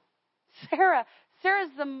 Sarah's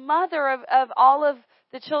the mother of all of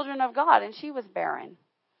the children of God, and she was barren.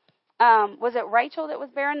 Was it Rachel that was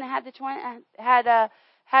barren that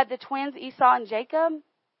had the twins Esau and Jacob?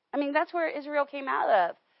 I mean, that's where Israel came out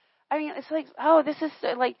of. I mean, it's like, oh, this is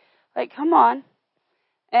so, like come on,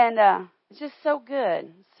 and it's just so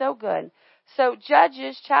good, so good. So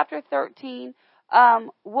Judges chapter 13,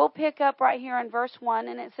 we'll pick up right here in verse 1,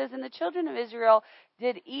 and it says, "And the children of Israel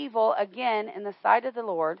did evil again in the sight of the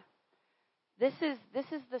Lord." This is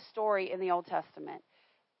the story in the Old Testament.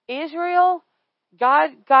 Israel.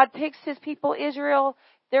 God picks his people, Israel.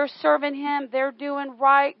 They're serving him. They're doing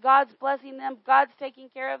right. God's blessing them. God's taking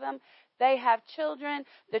care of them. They have children.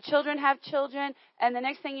 The children have children. And the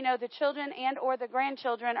next thing you know, the children and or the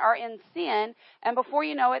grandchildren are in sin. And before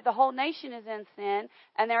you know it, the whole nation is in sin.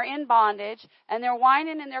 And they're in bondage. And they're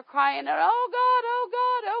whining and they're crying, oh, God, oh,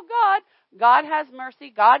 God, oh, God. God has mercy.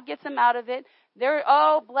 God gets them out of it. They're,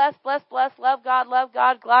 blessed, love God.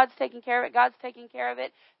 God's taking care of it. God's taking care of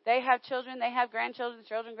it. They have children. They have grandchildren.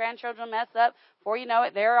 Children, grandchildren mess up. Before you know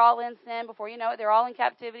it, they're all in sin. Before you know it, they're all in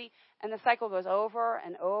captivity. And the cycle goes over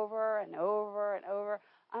and over and over and over.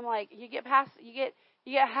 I'm like, you get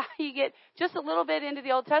just a little bit into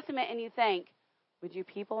the Old Testament and you think, would you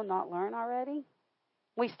people not learn already?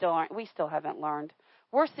 We still haven't learned.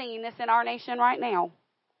 We're seeing this in our nation right now.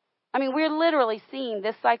 I mean, we're literally seeing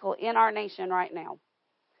this cycle in our nation right now.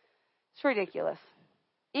 It's ridiculous.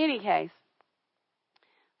 In any case,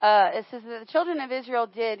 it says that the children of Israel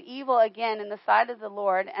did evil again in the sight of the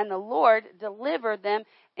Lord, and the Lord delivered them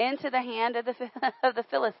into the hand of the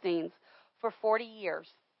Philistines for 40 years.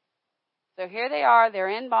 So here they are. They're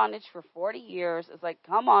in bondage for 40 years. It's like,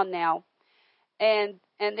 come on now. And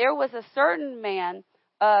there was a certain man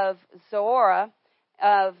of Zorah,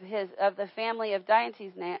 of the family of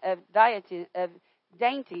Dainties,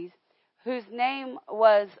 whose name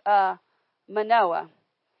was Manoah,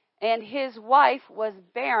 and his wife was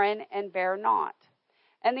barren and bare not.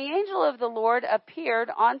 And the angel of the Lord appeared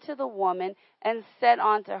unto the woman and said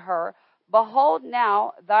unto her, Behold,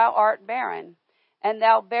 now thou art barren, and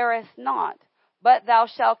thou bearest not, but thou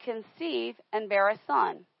shalt conceive and bear a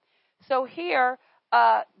son. So here,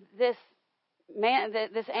 this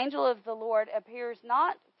angel of the Lord appears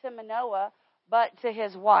not to Manoah, but to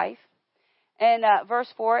his wife. And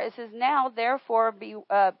verse 4, it says, Now therefore be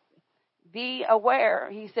aware.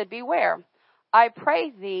 He said, Beware, I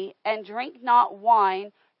pray thee, and drink not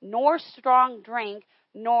wine, nor strong drink,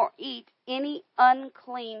 nor eat any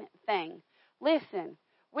unclean thing. Listen,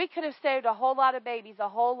 we could have saved a whole lot of babies, a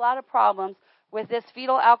whole lot of problems with this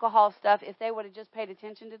fetal alcohol stuff if they would have just paid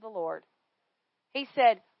attention to the Lord. He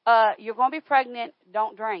said, you're going to be pregnant,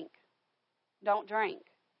 don't drink. Don't drink.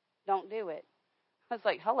 Don't do it. I was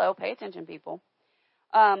like, hello, pay attention, people.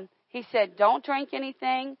 He said, don't drink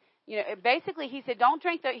anything. You know, basically, he said, don't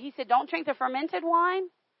drink the fermented wine.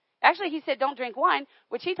 Actually, he said, don't drink wine,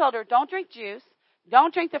 which he told her, don't drink juice.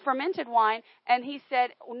 Don't drink the fermented wine. And he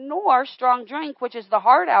said, nor strong drink, which is the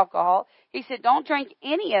hard alcohol. He said, don't drink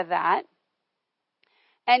any of that.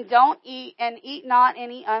 And eat not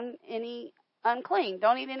any unclean.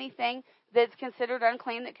 Don't eat anything that's considered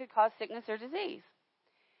unclean that could cause sickness or disease.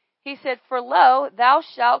 He said, For lo, thou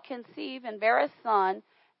shalt conceive and bear a son,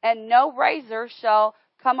 and no razor shall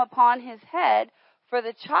come upon his head, for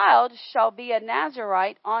the child shall be a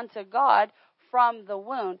Nazarite unto God from the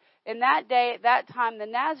womb. In that day, at that time, the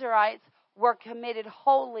Nazarites were committed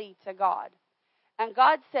wholly to God. And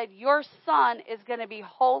God said, your son is going to be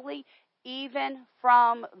holy even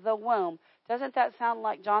from the womb. Doesn't that sound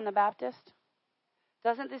like John the Baptist?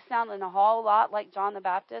 Doesn't this sound a whole lot like John the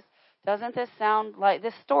Baptist? Doesn't this sound like,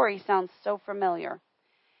 this story sounds so familiar.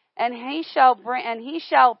 And he shall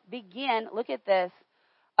begin, look at this,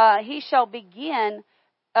 he shall begin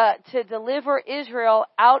to deliver Israel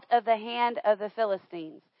out of the hand of the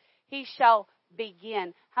Philistines. He shall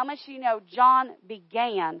begin. How much do you know John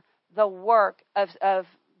began the work of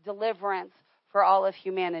deliverance for all of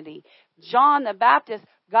humanity? John the Baptist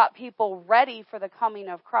got people ready for the coming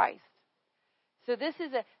of Christ. So this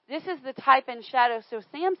is the type and shadow. So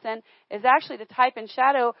Samson is actually the type and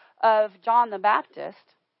shadow of John the Baptist.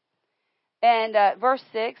 And verse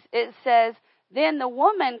 6, it says, Then the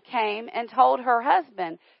woman came and told her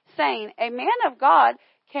husband, saying, A man of God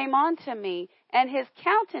came unto me, and his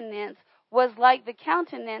countenance was like the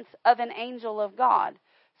countenance of an angel of God.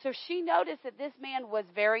 So she noticed that this man was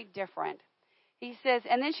very different. He says,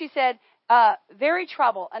 and then she said, very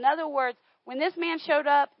troubled. In other words, when this man showed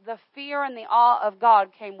up, the fear and the awe of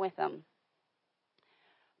God came with him.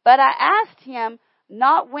 But I asked him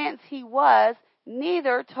not whence he was,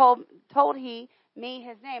 neither told he me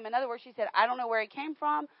his name. In other words, she said, I don't know where he came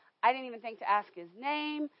from. I didn't even think to ask his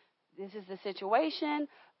name. This is the situation.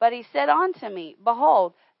 But he said unto me,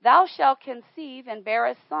 Behold, thou shalt conceive and bear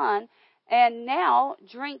a son, and now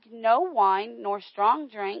drink no wine nor strong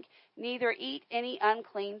drink, neither eat any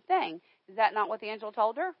unclean thing. Is that not what the angel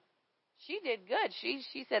told her? She did good.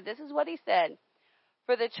 She said, this is what he said.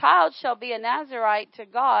 For the child shall be a Nazarite to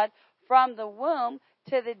God from the womb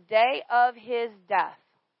to the day of his death.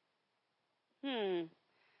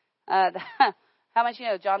 How much you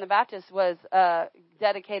know John the Baptist was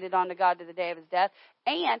dedicated unto God to the day of his death.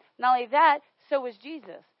 And not only that, so was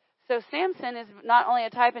Jesus. So Samson is not only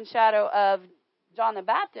a type and shadow of John the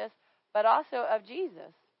Baptist, but also of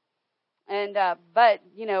Jesus. And but,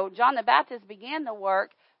 you know, John the Baptist began the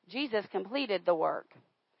work. Jesus completed the work.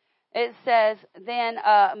 It says, then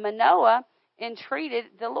Manoah entreated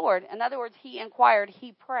the Lord. In other words, he inquired,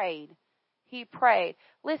 he prayed. he prayed.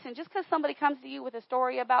 Listen, just because somebody comes to you with a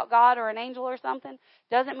story about God or an angel or something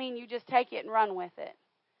doesn't mean you just take it and run with it.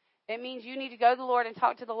 It means you need to go to the Lord and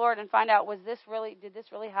talk to the Lord and find out, did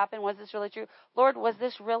this really happen? Was this really true? Lord, was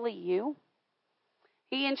this really you?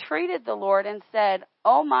 He entreated the Lord and said,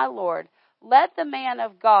 O my Lord, let the man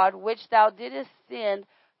of God which thou didst send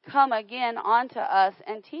come again unto us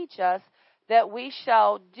and teach us that we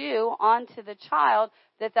shall do unto the child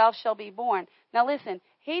that thou shalt be born. Now listen,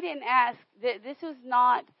 he didn't ask, this was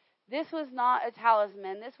not a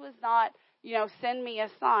talisman. This was not, send me a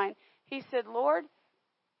sign. He said, Lord,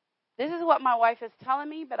 this is what my wife is telling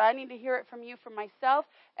me, but I need to hear it from you for myself,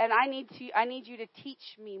 and I need you to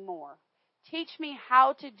teach me more. Teach me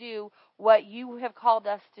how to do what you have called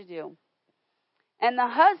us to do. And the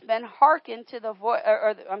husband hearkened to the voice,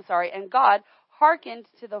 and God hearkened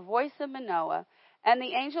to the voice of Manoah, and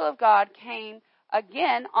the angel of God came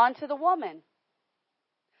again unto the woman.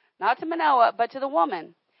 Not to Manoah, but to the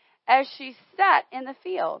woman, as she sat in the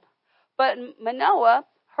field. But Manoah,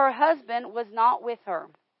 her husband, was not with her.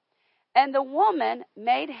 And the woman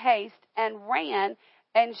made haste and ran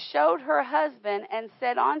and showed her husband and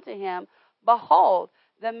said unto him, Behold,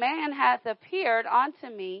 the man hath appeared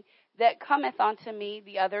unto me that cometh unto me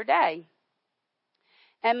the other day.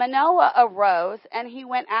 And Manoah arose, and he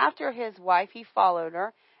went after his wife. He followed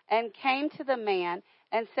her, and came to the man,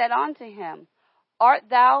 and said unto him, Art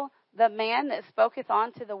thou the man that spoketh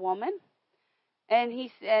unto the woman? And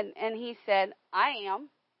he said, I am.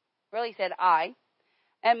 Really, he said, I.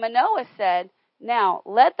 And Manoah said, Now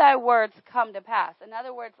let thy words come to pass. In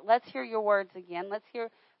other words, let's hear your words again.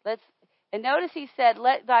 And notice he said,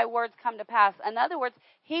 let thy words come to pass. In other words,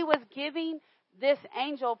 he was giving this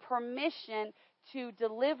angel permission to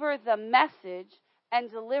deliver the message and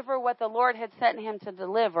deliver what the Lord had sent him to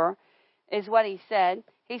deliver, is what he said.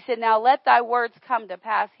 He said, now let thy words come to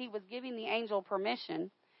pass. He was giving the angel permission.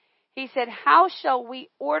 He said, how shall we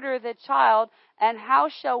order the child, and how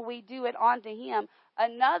shall we do it unto him?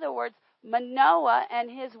 In other words, Manoah and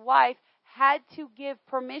his wife had to give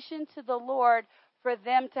permission to the Lord for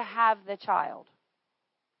them to have the child.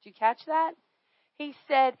 Did you catch that? He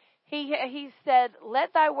said,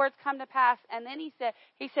 let thy words come to pass. And then he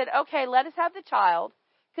said, okay, let us have the child.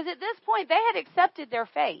 Because at this point, they had accepted their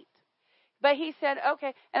fate. But he said,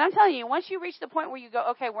 okay. And I'm telling you, once you reach the point where you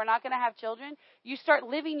go, okay, we're not going to have children, you start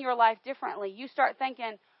living your life differently. You start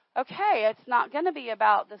thinking, okay, it's not going to be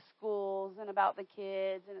about the schools and about the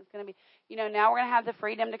kids. And it's going to be, now we're going to have the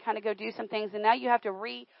freedom to kind of go do some things. And now you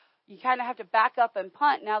kind of have to back up and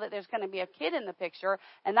punt now that there's going to be a kid in the picture.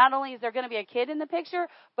 And not only is there going to be a kid in the picture,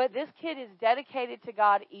 but this kid is dedicated to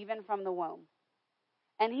God even from the womb.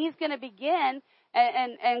 And he's going to begin,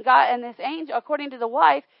 and God and this angel, according to the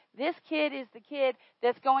wife, this kid is the kid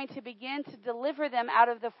that's going to begin to deliver them out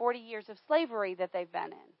of the 40 years of slavery that they've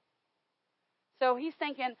been in. So he's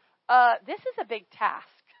thinking, this is a big task.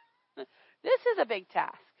 This is a big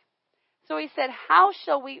task. So he said, how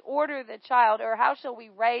shall we order the child, or how shall we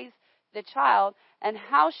raise the child, and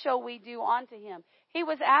how shall we do unto him? He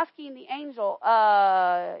was asking the angel,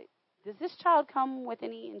 does this child come with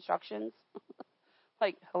any instructions?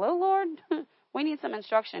 Like, hello, Lord? We need some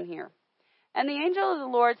instruction here. And the angel of the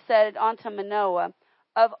Lord said unto Manoah,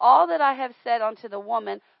 of all that I have said unto the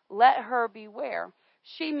woman, let her beware.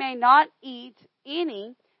 She may not eat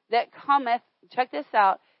any that cometh, check this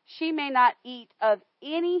out, she may not eat of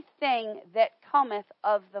anything that cometh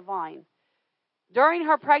of the vine. During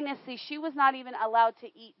her pregnancy, she was not even allowed to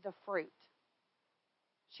eat the fruit.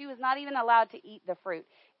 She was not even allowed to eat the fruit.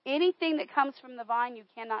 Anything that comes from the vine, you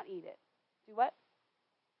cannot eat it. Do what?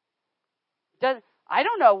 I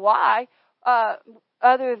don't know why,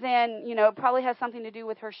 other than, it probably has something to do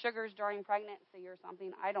with her sugars during pregnancy or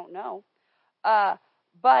something. I don't know.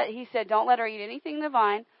 But he said, don't let her eat anything in the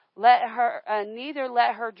vine. Neither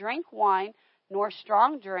let her drink wine, nor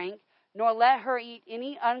strong drink, nor let her eat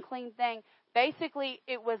any unclean thing. Basically,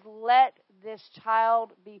 it was let this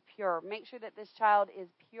child be pure. Make sure that this child is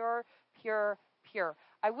pure, pure, pure.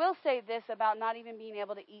 I will say this about not even being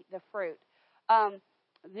able to eat the fruit.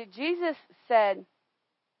 Jesus said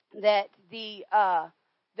that the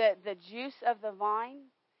juice of the vine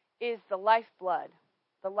is the lifeblood,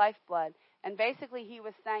 and basically he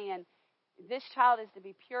was saying this child is to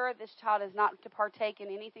be pure. This child is not to partake in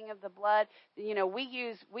anything of the blood. We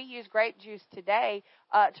use grape juice today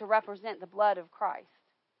to represent the blood of Christ.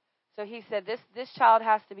 So he said this child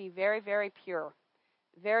has to be very, very pure,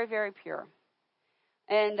 very, very pure,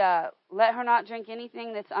 and let her not drink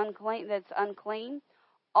anything that's unclean.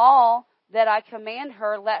 All that I command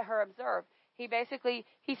her, let her observe. He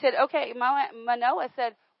said, okay, Manoah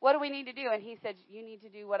said, what do we need to do? And he said, you need to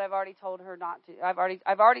do what I've already told her not to.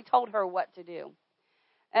 I've already told her what to do.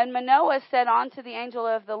 And Manoah said unto the angel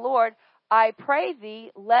of the Lord, I pray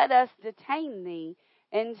thee, let us detain thee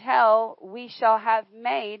until we shall have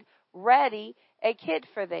made ready a kid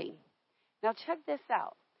for thee. Now check this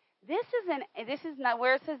out. This is not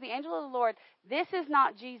where it says the angel of the Lord. This is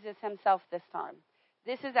not Jesus himself this time.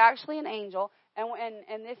 This is actually an angel, and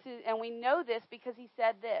we know this because he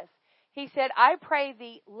said this. He said, I pray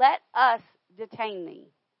thee, let us detain thee.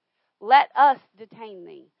 Let us detain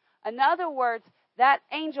thee. In other words, that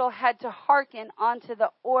angel had to hearken unto the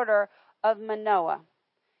order of Manoah.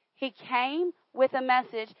 He came with a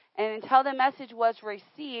message, and until the message was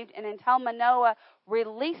received, and until Manoah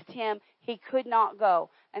released him, he could not go.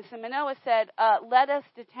 And so Manoah said, let us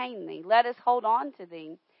detain thee. Let us hold on to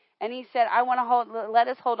thee. And he said, let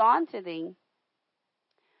us hold on to thee.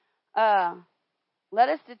 Let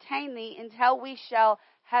us detain thee until we shall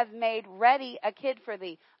have made ready a kid for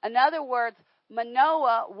thee. In other words,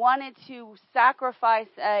 Manoah wanted to sacrifice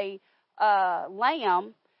a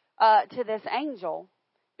lamb to this angel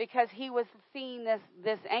because he was seeing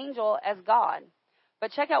this angel as God.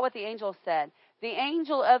 But check out what the angel said. The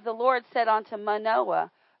angel of the Lord said unto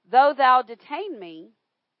Manoah, though thou detain me,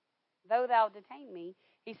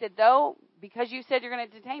 he said, because you said you're going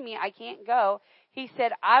to detain me, I can't go. He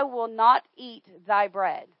said, I will not eat thy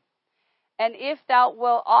bread. And if thou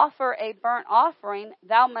wilt offer a burnt offering,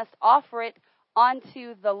 thou must offer it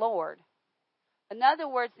unto the Lord. In other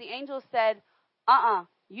words, the angel said,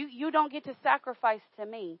 you don't get to sacrifice to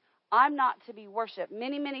me. I'm not to be worshipped.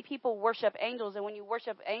 Many people worship angels, and when you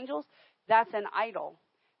worship angels, that's an idol.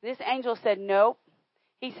 This angel said, nope.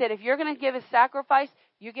 He said, if you're going to give a sacrifice,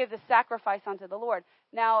 you give the sacrifice unto the Lord.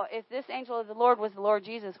 Now, if this angel of the Lord was the Lord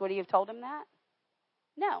Jesus, would he have told him that?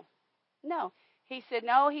 No. He said,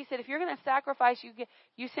 no. He said, if you're going to sacrifice,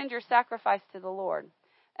 you send your sacrifice to the Lord.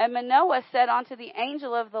 And Manoah said unto the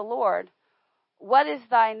angel of the Lord, what is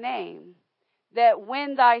thy name? That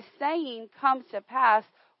when thy saying comes to pass,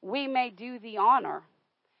 we may do thee honor.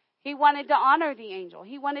 He wanted to honor the angel.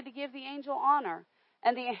 He wanted to give the angel honor.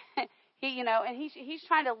 And he's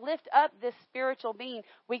trying to lift up this spiritual being.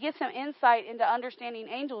 We get some insight into understanding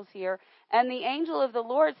angels here. And the angel of the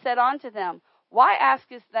Lord said unto them, why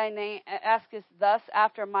askest thus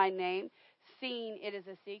after my name, seeing it is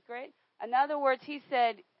a secret? In other words, he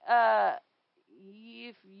said,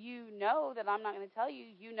 if you know that I'm not going to tell you,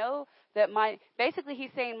 you know that basically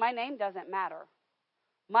he's saying my name doesn't matter.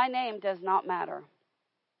 My name does not matter.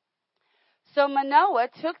 So Manoah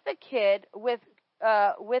took the kid with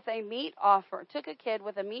a meat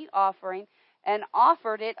offering and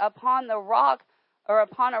offered it upon the rock or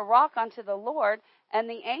upon a rock unto the Lord, and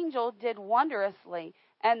the angel did wondrously,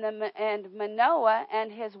 and Manoah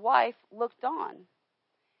and his wife looked on.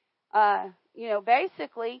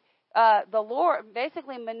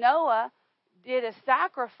 Manoah did a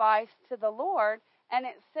sacrifice to the Lord, and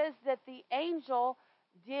it says that the angel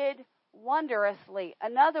did wondrously.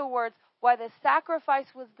 In other words, while the sacrifice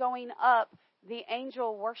was going up, the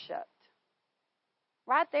angel worshiped.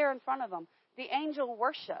 Right there in front of them, the angel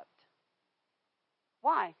worshiped.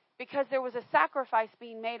 Why? Because there was a sacrifice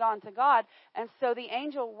being made unto God, and so the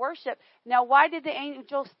angel worshiped. Now, why did the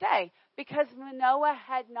angel stay? Because Manoah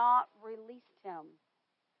had not released him.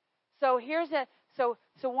 So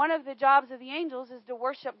so one of the jobs of the angels is to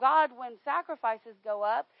worship God when sacrifices go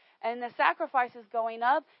up, and the sacrifice is going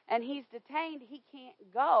up, and he's detained. He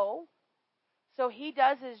can't go. So he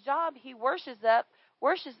does his job. He worships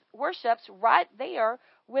right there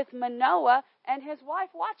with Manoah and his wife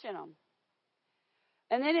watching him.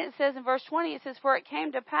 And then it says in verse 20, it says, for it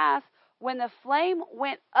came to pass when the flame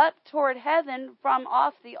went up toward heaven from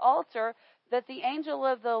off the altar, that the angel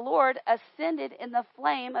of the Lord ascended in the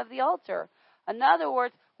flame of the altar. In other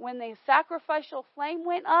words, when the sacrificial flame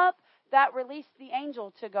went up, that released the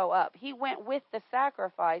angel to go up. He went with the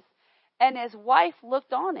sacrifice, and his wife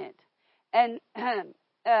looked on it. And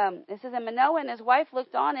it says, and Manoah and his wife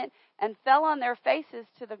looked on it and fell on their faces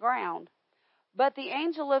to the ground. But the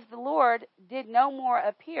angel of the Lord did no more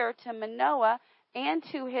appear to Manoah and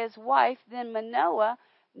to his wife. Then Manoah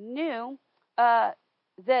knew that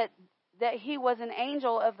he was an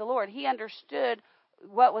angel of the Lord. He understood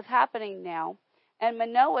what was happening now. And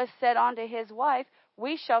Manoah said unto his wife,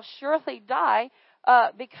 we shall surely die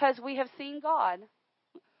because we have seen God.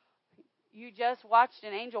 You just watched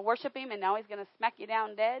an angel worship him, and now he's going to smack you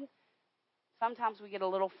down dead. Sometimes we get a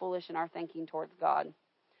little foolish in our thinking towards God.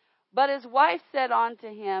 But his wife said unto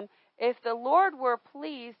him, if the Lord were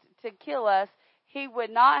pleased to kill us, he would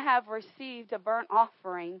not have received a burnt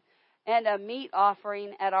offering and a meat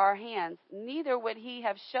offering at our hands. Neither would he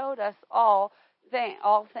have showed us all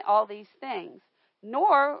these things,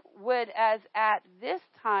 nor would as at this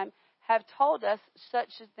time have told us such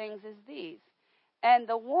things as these. And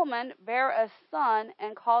the woman bare a son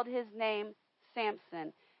and called his name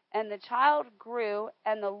Samson. And the child grew,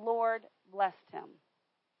 and the Lord blessed him.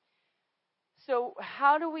 So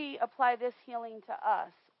how do we apply this healing to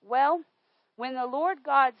us? Well, when the Lord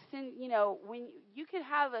God sends, when you could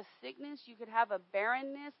have a sickness, you could have a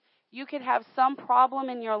barrenness, you could have some problem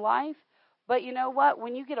in your life, but you know what?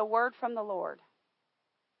 When you get a word from the Lord,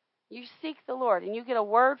 you seek the Lord and you get a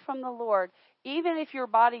word from the Lord, even if your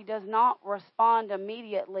body does not respond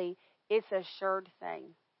immediately, it's a assured thing.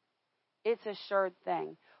 It's a assured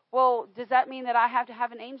thing. Well, does that mean that I have to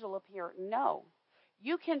have an angel appear? No.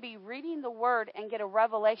 You can be reading the word and get a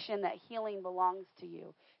revelation that healing belongs to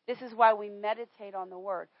you. This is why we meditate on the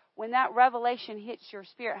word. When that revelation hits your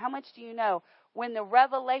spirit, how much do you know? When the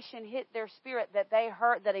revelation hit their spirit that they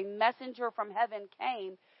heard that a messenger from heaven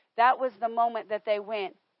came, that was the moment that they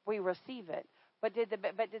went, we receive it. But did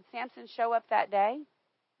Samson show up that day?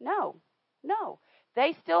 No.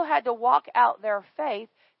 They still had to walk out their faith.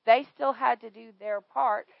 They still had to do their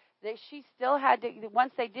part. She still had to,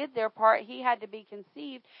 once they did their part, he had to be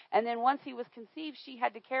conceived. And then once he was conceived, she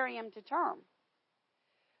had to carry him to term.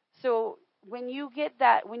 So when you get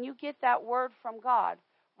that word from God,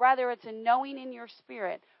 rather it's a knowing in your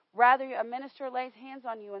spirit, rather a minister lays hands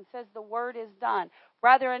on you and says the word is done,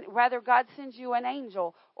 rather God sends you an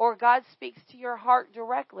angel or God speaks to your heart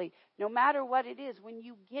directly, no matter what it is, when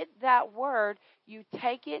you get that word, you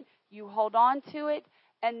take it, you hold on to it,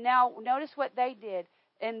 and now notice what they did.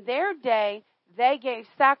 In their day, they gave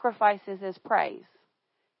sacrifices as praise.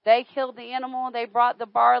 They killed the animal. They brought the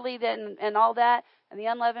barley and all that, and the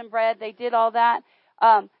unleavened bread. They did all that.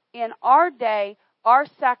 In our day, our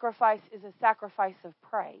sacrifice is a sacrifice of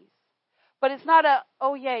praise. But it's not a,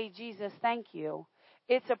 oh, yay, Jesus, thank you.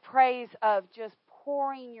 It's a praise of just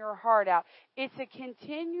pouring your heart out. It's a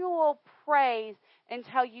continual praise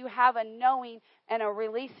until you have a knowing and a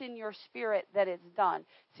release in your spirit that it's done.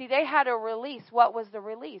 See, they had a release. What was the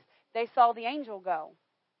release? They saw the angel go.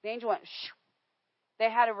 The angel went, shoo. They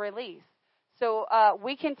had a release. So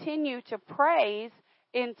we continue to praise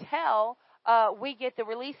until we get the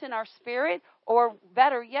release in our spirit, or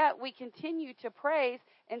better yet, we continue to praise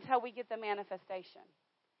until we get the manifestation.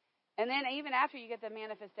 And then even after you get the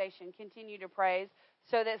manifestation, continue to praise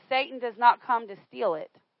so that Satan does not come to steal it.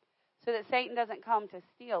 So that Satan doesn't come to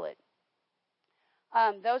steal it.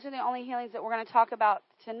 Those are the only healings that we're going to talk about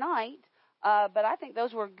tonight. But I think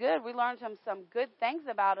those were good. We learned some good things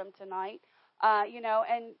about them tonight.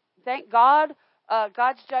 And thank God,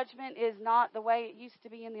 God's judgment is not the way it used to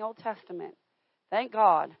be in the Old Testament. Thank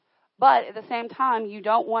God. But at the same time, you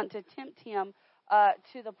don't want to tempt him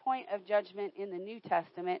to the point of judgment in the New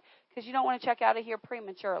Testament, because you don't want to check out of here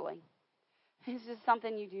prematurely. This is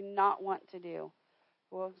something you do not want to do.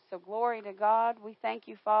 Well, so glory to God. We thank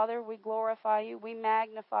you, Father. We glorify you. We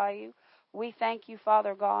magnify you. We thank you,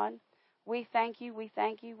 Father God. We thank you. We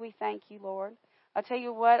thank you. We thank you, Lord. I'll tell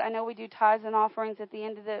you what, I know we do tithes and offerings at the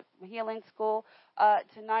end of the healing school.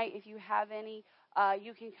 Tonight, if you have any,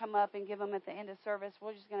 you can come up and give them at the end of service.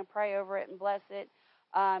 We're just going to pray over it and bless it.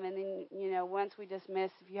 And then, once we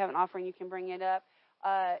dismiss, if you have an offering, you can bring it up.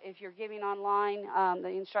 If you're giving online, the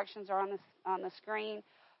instructions are on the screen.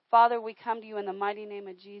 Father, we come to you in the mighty name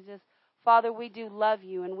of Jesus. Father, we do love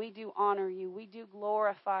you and we do honor you. We do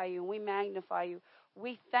glorify you and we magnify you.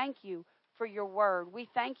 We thank you for your word. We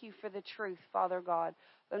thank you for the truth, Father God.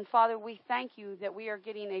 And Father, we thank you that we are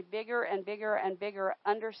getting a bigger and bigger and bigger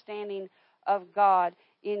understanding of God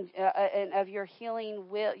and of your healing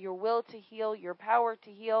will, your will to heal, your power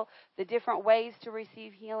to heal, the different ways to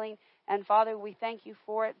receive healing. And Father, we thank you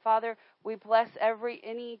for it. Father, we bless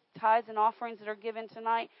any tithes and offerings that are given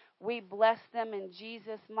tonight. We bless them in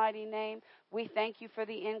Jesus' mighty name. We thank you for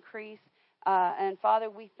the increase. And Father,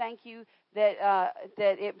 we thank you that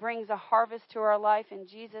it brings a harvest to our life in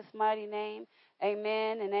Jesus' mighty name.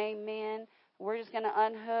 Amen and amen. We're just going to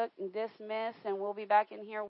unhook and dismiss, and we'll be back in here.